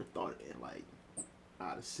have never thought it. Like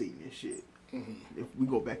I'd have seen this shit. If we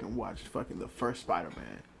go back and watch fucking the first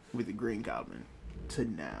Spider-Man with the Green Goblin to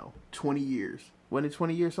now, 20 years. Wasn't it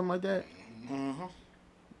 20 years, something like that? Mm-hmm.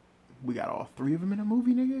 We got all 3 of them in a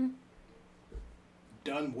movie, nigga.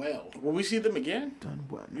 Done well. Will we see them again? Done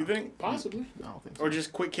what? You think? Possibly. I don't think so. Or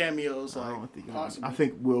just quick cameos? I Like, don't think. Possibly. I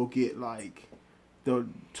think we'll get like they'll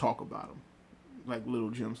talk about them, like little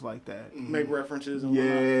gems like that. make references and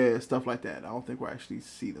whatnot. Yeah, stuff like that. I don't think we'll actually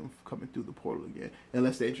see them coming through the portal again,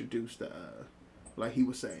 unless they introduce the, like he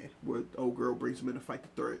was saying, where the old girl brings them in to fight the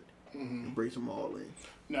threat, and brings them all in.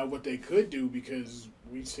 Now, what they could do, because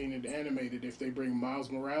we've seen it animated, if they bring Miles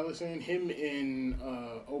Morales in, him and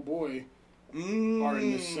oh boy are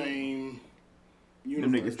in the same Them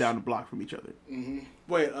universe. niggas down the block from each other.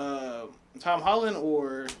 Wait, Tom Holland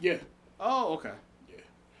or? Yeah, Oh, okay.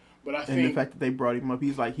 but I And the think fact that they brought him up,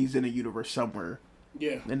 he's in a universe somewhere.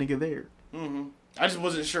 yeah, That nigga there. I just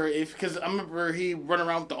wasn't sure if, because I remember he run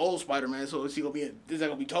around with the old Spider-Man. So is he gonna be? Is that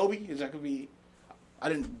gonna be Toby? Is that gonna be?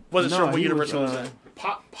 Wasn't sure what he universe was, it was in.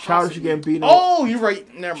 Childish possibly. Gambino. Oh, you're right.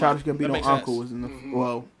 Never mind. Childish That Gambino's makes uncle sense. was in the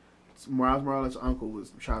well. Miles Morales' uncle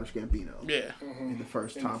was Childish Gambino. Yeah, In the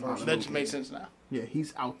first In the Tom first Holland that just movie. makes sense now. Yeah,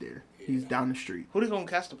 he's out there. He's down the street. Who they gonna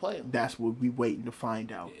cast to play him? That's what we waiting to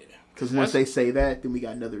find out. Yeah. Because once they say that, then we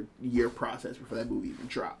got another year process before that movie even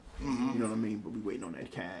drop. You know what I mean? But we waiting on that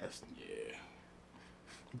cast. Yeah,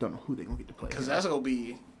 Don't know who they gonna get to play. Because that's gonna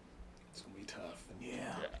be. it's gonna be tough.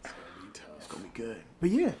 yeah, It's gonna be it's tough. gonna be good. But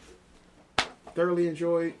yeah, thoroughly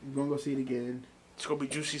enjoyed. We're gonna go see it again. It's gonna be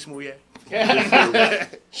juicy smooth.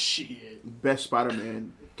 Shit, Best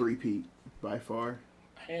Spider-Man 3-peat by far.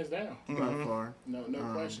 hands down. By far. No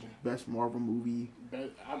question. Best Marvel movie.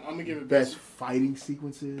 I'm gonna give it Best best. fighting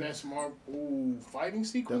sequences. Best fighting The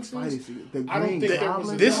sequences. fighting sequence. The I don't Green think there was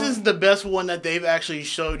Goblin. a- This is the best one that they've actually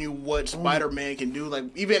shown you what Spider-Man can do. Like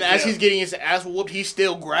even as Yeah. he's getting his ass whooped, he's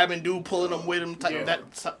still grabbing dude, pulling him with him, Yeah.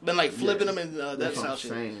 then like flipping him and That's that's what how I'm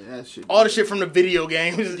shit. saying. That shit. All the shit from the video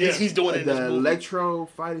game Yeah. he's doing it in this The movie. Electro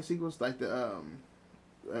fighting sequence, like the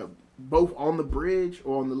both on the bridge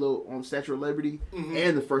or on Statue of Liberty,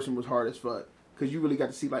 and the first one was hard as fuck because you really got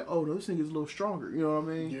to see like, oh no, this nigga's a little stronger. You know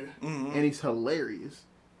what I mean? Yeah. And he's hilarious.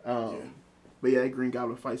 But yeah, that Green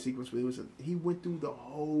Goblin fight sequence, he went through the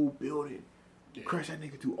whole building, crashed that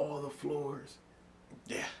nigga through all the floors,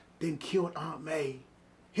 Yeah. then killed Aunt May,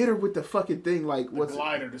 hit her with the fucking thing like The what's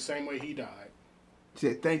glider, the same way he died.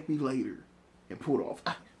 said thank me later, and pulled off.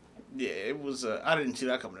 Yeah, it was. I didn't see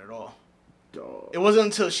that coming at all. Dog. It wasn't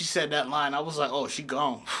until she said that line I was like, oh, she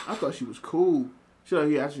gone. I thought she was cool. She's like,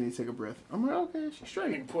 yeah, I just need to take a breath. I'm like, okay, she's That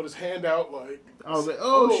straight. nigga put his hand out like. I was like,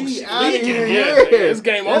 oh, she's out of leaking. here. Yeah, it's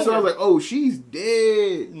game That's over. why I was like, oh, she's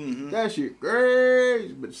dead. That shit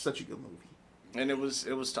great. But it's such a good movie. And it was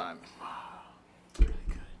time. Really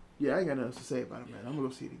good. Yeah, I ain't got nothing else to say about it, man. I'm gonna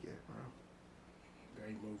go see it again, bro.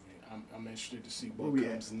 Great movie. I'm interested to see what Where we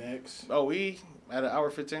comes next. Oh, we at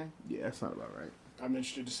 1:15. Yeah, that's not about right. I'm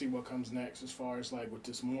interested to see what comes next as far as like with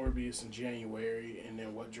this Morbius in January, and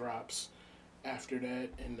then what drops after that,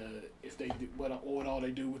 and if they do, what all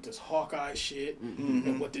they do with this Hawkeye shit,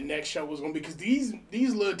 and what the next show was gonna be. Because these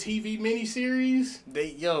little TV miniseries,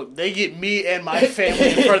 they get me and my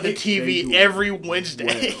family in front of the TV every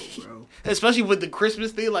Wednesday. Well, bro. Especially with the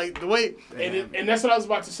Christmas thing, like the way. and that's what I was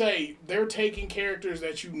about to say. They're taking characters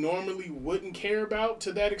that you normally wouldn't care about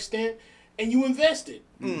to that extent, and you invested.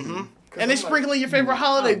 Mm-hmm. And they sprinkle in your favorite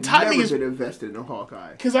holiday. Timing is been invested in a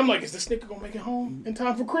Hawkeye. Because I'm like, is this nigga gonna make it home in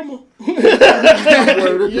time for criminal? He's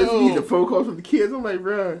the phone calls from the kids. I'm like,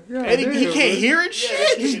 bro, and he can't hear it.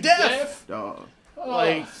 Shit, he's deaf. Dog.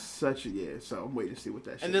 Like such a so I'm waiting to see what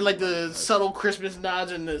that. And then like the subtle Christmas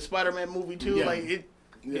nods in the Spiderman movie too. Yeah. Like it.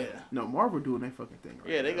 Yeah. No, Marvel doing their fucking thing.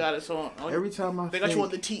 Right Yeah, they now. got it. So Every time they got you on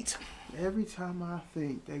the teat. Every time I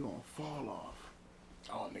think they gonna fall off.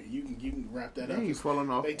 Oh, nigga, you can wrap that They up. ain't falling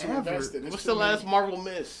off They too ever. invested. What's the last Marvel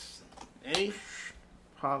miss? Any?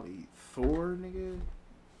 Probably Thor, nigga.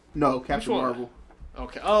 No, Captain one? Marvel.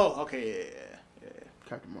 Okay. Oh, okay. Yeah.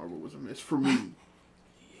 Captain Marvel was a miss for me.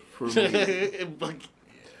 For me. Like,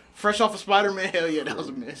 fresh off of Spider-Man, hell yeah, that was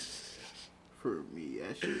a miss. For me,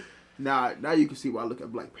 that shit. Now you can see why I look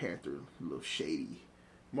at Black Panther a little shady.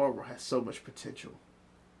 Marvel has so much potential.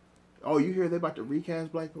 Oh, you hear they about to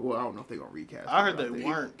recast Black? Well, I don't know if they're gonna recast. I heard they Black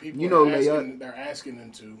weren't. People You know they're asking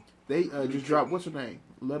them to. They just dropped what's her name?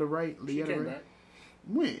 Letter Wright. She Leetta came Wright. back.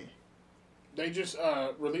 When? They just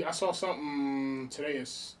released. I saw something today.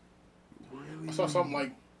 Really? I saw something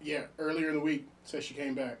like earlier in the week. Said she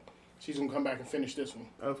came back. She's gonna come back and finish this one.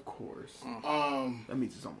 Of course. That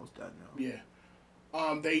means it's almost done now. Yeah.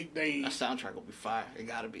 They That soundtrack will be fire. It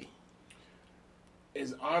gotta be.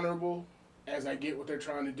 As honorable as I get what they're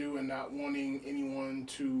trying to do and not wanting anyone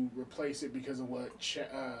to replace it because of what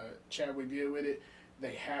Chadwick did with it,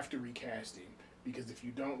 they have to recast him. Because if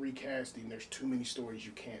you don't recast him, there's too many stories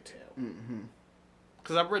you can't tell.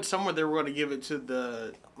 Because I've read somewhere they were going to give it to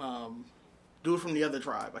the dude from the other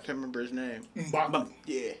tribe. I can't remember his name. Mbaku.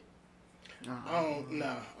 Yeah. I don't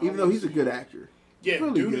know. Even though he's a good actor. Yeah,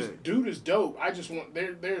 really dude is dope. I just want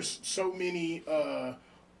there's so many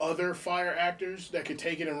other fire actors that could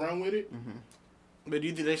take it and run with it. But do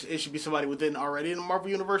you think it should be somebody within already in the Marvel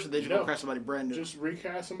Universe, or they should go cast somebody brand new? Just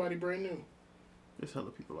recast somebody brand new. There's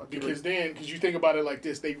hella people out there. Because you think about it like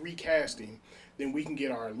this, they recast him, then we can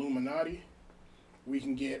get our Illuminati, we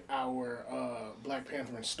can get our Black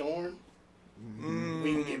Panther and Storm,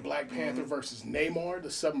 we can get Black Panther versus Namor, the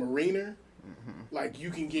Submariner. Like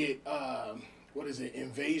you can get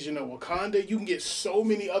Invasion of Wakanda. You can get so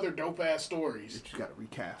many other dope ass stories. But you gotta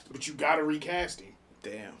recast him. But you gotta recast him.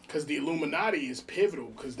 Damn. Because the Illuminati is pivotal.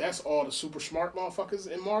 Because that's all the super smart motherfuckers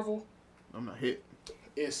in Marvel. I'm not hit.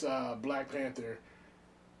 It's Black Panther,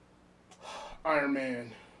 Iron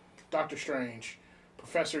Man, Doctor Strange,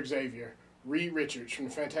 Professor Xavier, Reed Richards from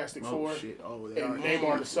the Fantastic Four, Shit. Oh, and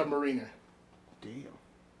Namor the Submariner. Damn.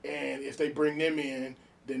 And if they bring them in,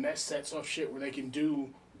 then that sets off shit where they can do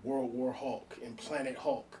World War Hulk and Planet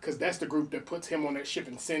Hulk. Because that's the group that puts him on that ship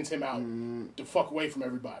and sends him out to fuck away from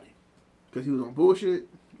everybody. Because he was on bullshit?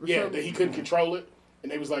 Yeah, that he couldn't control it.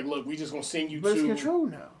 And they was like, look, we just going to send you But to... it's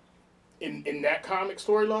controlled now. In that comic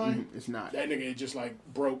storyline, It's not. that nigga just like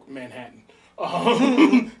broke Manhattan.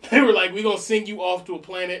 They were like, we gonna send you off to a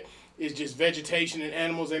planet. It's just vegetation and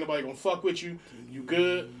animals. Ain't nobody gonna fuck with you. You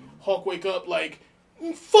good? Hulk wake up like,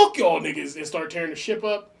 fuck y'all niggas, and start tearing the ship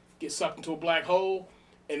up. Get sucked into a black hole,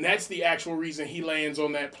 and that's the actual reason he lands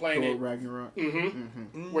on that planet. Thor Ragnarok.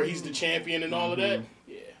 Where he's the champion and all of that.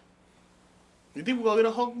 Yeah, You think we're going to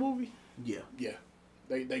get a Hulk movie? Yeah. yeah.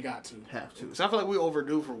 They got to. Have to. Because I feel like we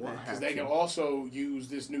overdue for one. Because they can also use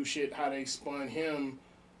this new shit, how they spun him,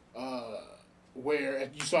 where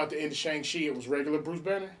you saw at the end of Shang-Chi, it was regular Bruce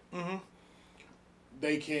Banner.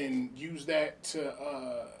 They can use that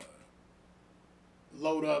to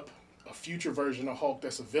load up a future version of Hulk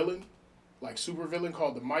that's a villain, like super villain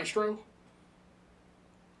called the Maestro,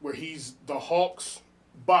 where he's the Hulk's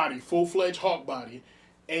body, full-fledged Hulk body,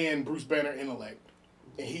 and Bruce Banner intellect.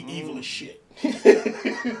 And he evil as shit.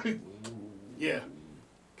 Yeah.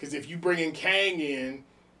 Because if you bring in Kang in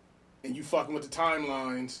and you fucking with the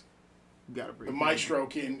timelines, You gotta bring the Maestro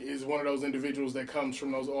is one of those individuals that comes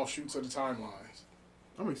from those offshoots of the timelines.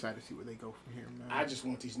 I'm excited to see where they go from here, man. I just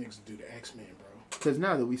want these niggas to do the X-Men, bro. Because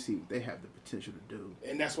now that we see what they have the potential to do.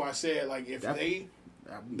 And that's why I said, like, if That'd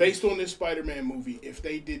based on this Spider-Man movie, if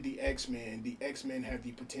they did the X-Men have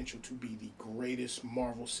the potential to be the greatest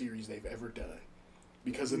Marvel series they've ever done.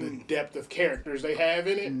 Because of the depth of characters they have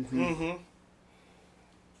in it. Mm-hmm.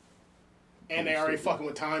 And they already fucking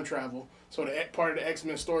with time travel. So the part of the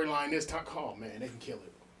X-Men storyline this time, oh man, they can kill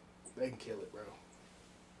it. They can kill it, bro.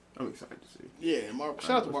 I'm excited to see. Yeah, Marvel.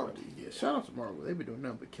 Shout out to Marvel. Yeah, shout out to Marvel. They been doing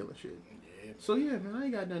nothing but killing shit. Yeah. So yeah, man, I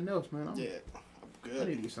ain't got nothing else, man. I'm I'm good. I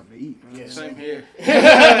need to get something to eat, man. Yeah, Same here.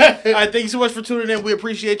 All right, thank you so much for tuning in. We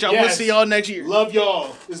appreciate y'all. Yes. We'll see y'all next year. Love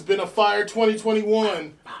y'all. It's been a fire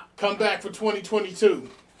 2021. Come back for 2022.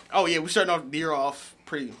 Oh yeah, we starting off the year off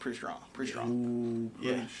pretty strong. Pretty strong. Ooh,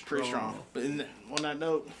 Yeah, pretty strong. But on that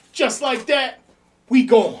note, Just like that, we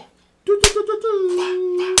gone.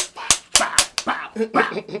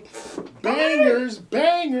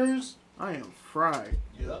 Bangers. I am fried.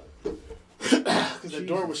 Yep. Because the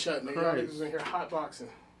door was shut, nigga. Y'all Christ. niggas was in here hotboxing.